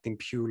Oddy, Martin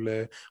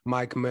Pule,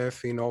 Mike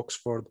Murphy in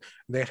Oxford.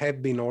 They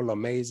have been all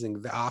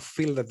amazing. I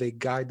feel that they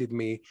guided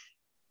me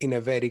in a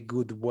very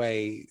good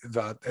way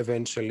that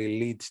eventually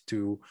leads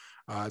to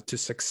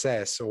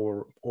success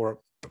or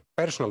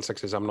personal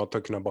success. I'm not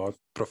talking about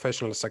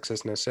professional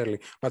success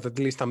necessarily, but at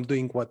least I'm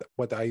doing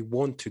what I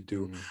want to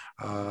do.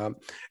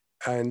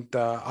 And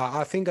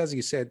I think, as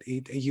you said,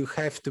 you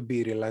have to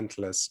be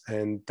relentless.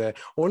 And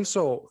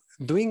also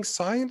doing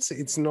science,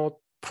 it's not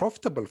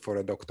profitable for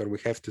a doctor, we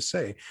have to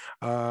say.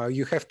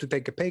 You have to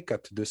take a pay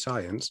cut to do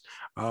science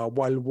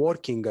while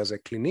working as a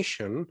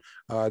clinician,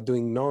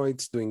 doing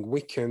nights, doing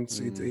weekends.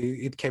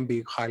 It can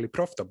be highly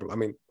profitable. I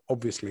mean,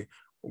 obviously,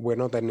 we're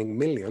not earning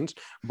millions,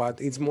 but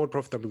it's more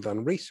profitable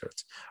than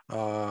research.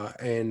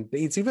 And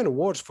it's even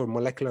worse for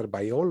molecular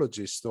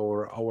biologists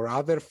or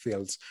other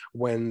fields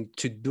when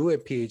to do a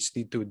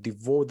PhD, to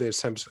devote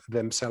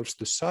themselves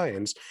to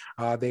science,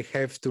 they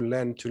have to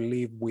learn to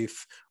live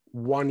with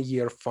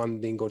 1-year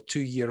funding or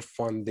 2-year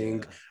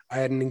funding,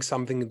 earning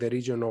something in the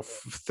region of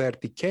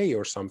 30K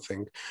or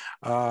something.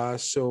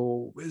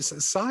 So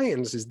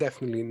science is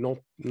definitely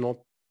not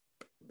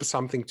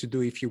something to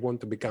do if you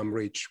want to become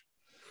rich.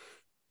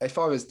 If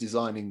I was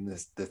designing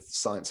the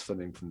science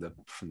funding from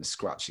the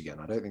scratch again,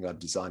 I don't think I'd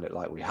design it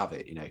like we have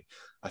it.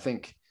 I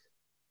think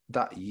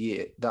that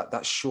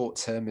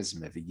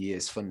short-termism of a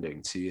year's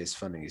funding, 2 years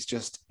funding it's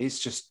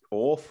just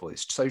awful.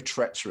 It's so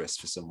treacherous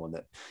for someone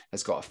that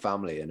has got a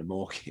family and a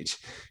mortgage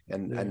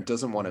and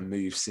doesn't want to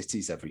move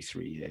cities every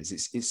 3 years.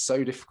 It's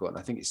so difficult. And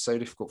I think it's so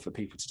difficult for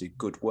people to do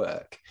good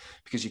work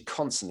because you're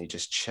constantly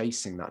just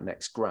chasing that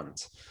next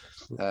grant.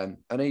 And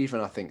even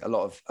I think a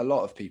lot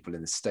of people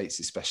in the States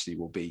especially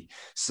will be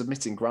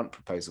submitting grant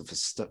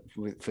proposals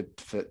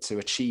to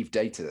achieve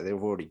data that they've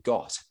already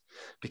got,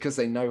 because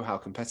they know how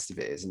competitive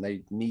it is and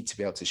they need to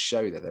be able to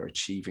show that they're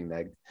achieving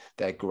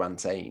their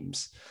grant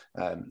aims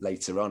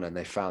later on. And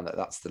they found that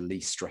that's the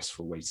least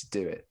stressful way to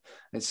do it.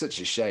 And it's such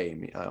a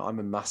shame. I'm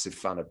a massive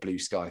fan of blue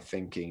sky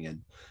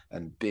thinking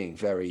and being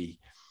very...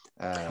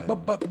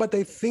 But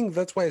I think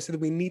that's why I said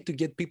we need to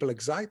get people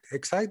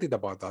excited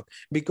about that,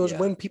 because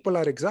when people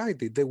are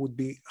excited, they would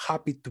be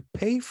happy to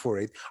pay for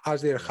it,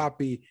 as they're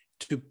happy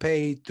to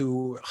pay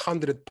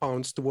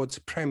 £100 towards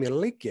a Premier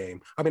League game.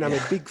 I mean, I'm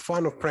a big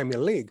fan of Premier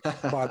League,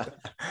 but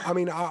I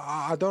mean,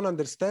 I don't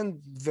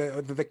understand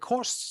the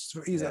costs.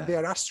 They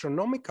are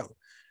astronomical.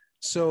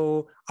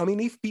 So, I mean,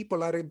 if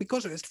people are,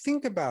 because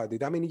think about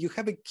it, I mean, you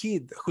have a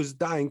kid who's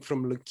dying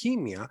from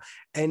leukemia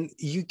and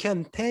you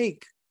can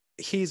take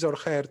his or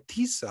her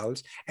T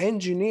cells,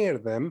 engineer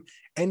them,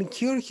 and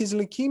cure his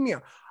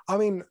leukemia. I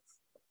mean,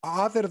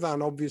 other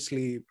than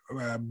obviously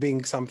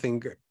being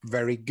something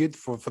very good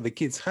for the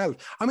kid's health,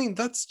 I mean,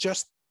 that's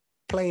just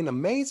plain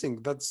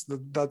amazing.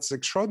 That's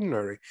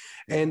extraordinary.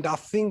 And I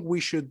think we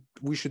should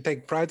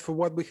take pride for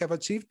what we have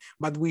achieved,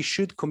 but we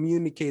should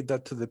communicate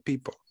that to the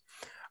people.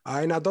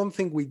 And I don't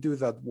think we do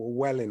that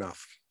well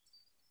enough.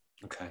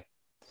 Okay.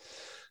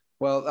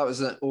 Well, that was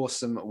an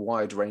awesome,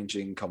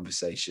 wide-ranging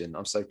conversation.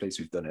 I'm so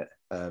pleased we've done it.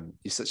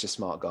 You're such a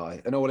smart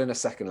guy, and all in a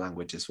second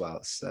language as well.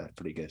 It's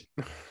pretty good.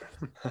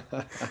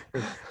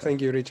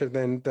 Thank you, Richard,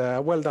 and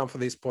well done for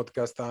this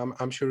podcast.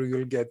 I'm sure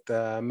you'll get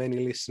many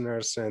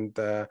listeners, and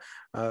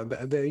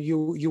you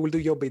will do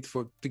your bit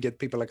to get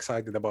people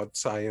excited about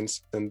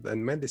science and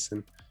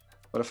medicine.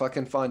 Well, if I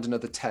can find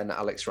another 10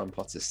 Alex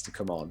Rampottis to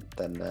come on,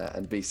 then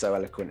and be so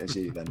eloquent as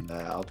you, then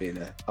I'll be in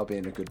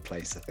a good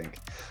place. I think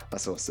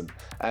that's awesome.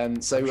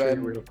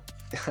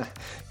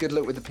 Good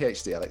luck with the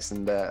PhD, Alex,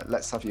 and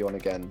let's have you on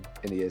again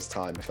in a year's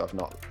time if I've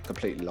not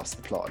completely lost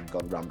the plot and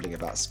gone rambling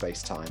about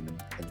space time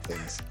and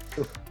things,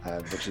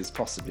 which is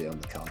possibly on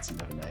the cards. You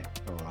never know.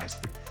 All right,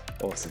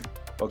 awesome.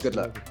 Well, good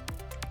luck.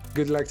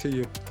 Good luck to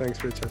you.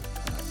 Thanks, Richard.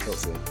 Talk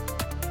soon.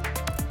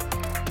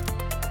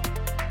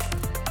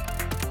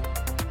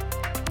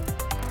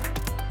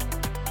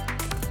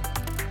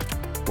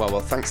 Well,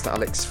 thanks to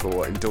Alex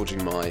for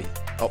indulging my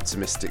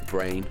optimistic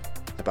brain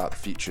about the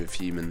future of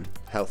human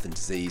health and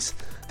disease.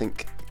 I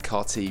think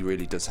CAR-T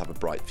really does have a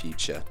bright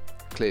future.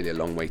 Clearly a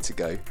long way to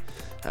go,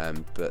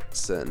 but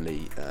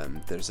certainly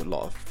there's a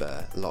lot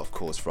of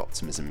cause for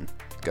optimism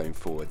going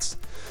forwards.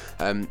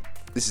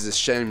 This is a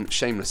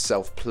shameless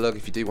self-plug.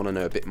 If you do want to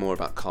know a bit more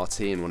about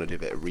CAR-T and want to do a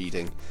bit of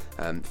reading,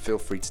 feel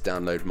free to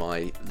download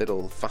my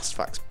little Fast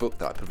Facts book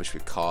that I published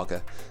with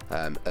Karga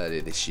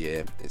earlier this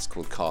year. It's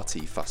called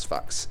CAR-T Fast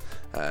Facts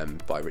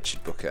by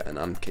Richard Booker and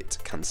Ankit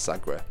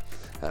Kansagra.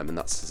 And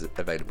that's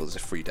available as a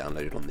free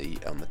download on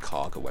the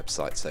Karga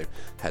website. So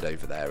head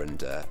over there and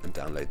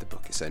download the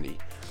book. It's only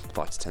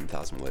 5,000 to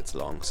 10,000 words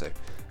long, so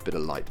a bit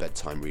of light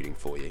bedtime reading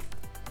for you.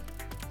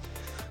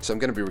 So I'm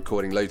going to be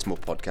recording loads more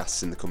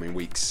podcasts in the coming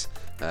weeks,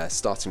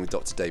 starting with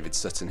Dr. David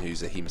Sutton,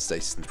 who's a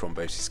haemostasis and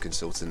thrombosis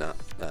consultant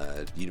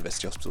at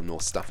University Hospital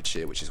North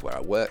Staffordshire, which is where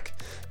I work.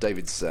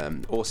 David's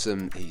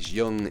awesome, he's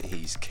young,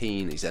 he's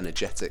keen, he's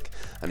energetic,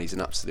 and he's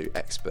an absolute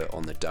expert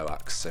on the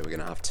DOACs. So we're going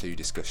to have two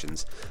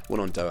discussions, one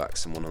on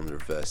DOACs and one on the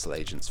reversal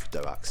agents for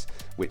DOACs,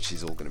 which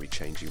is all going to be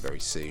changing very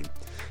soon.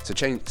 So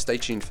stay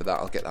tuned for that.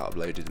 I'll get that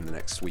uploaded in the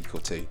next week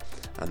or two,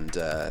 and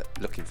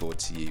looking forward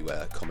to you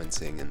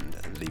commenting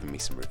and leaving me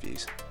some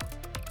reviews.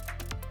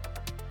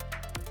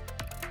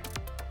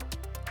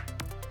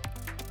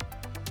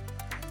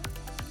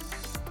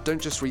 Don't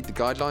Just Read the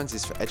Guidelines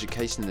is for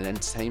education and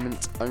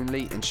entertainment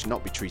only and should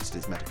not be treated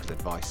as medical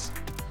advice.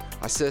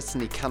 I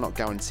certainly cannot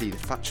guarantee the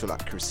factual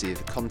accuracy of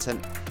the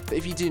content, but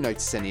if you do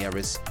notice any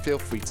errors, feel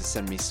free to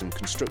send me some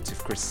constructive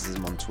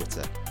criticism on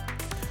Twitter.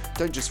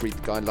 Don't Just Read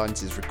the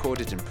Guidelines is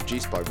recorded and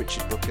produced by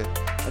Richard Booker,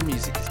 and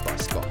music is by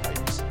Scott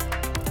Holmes.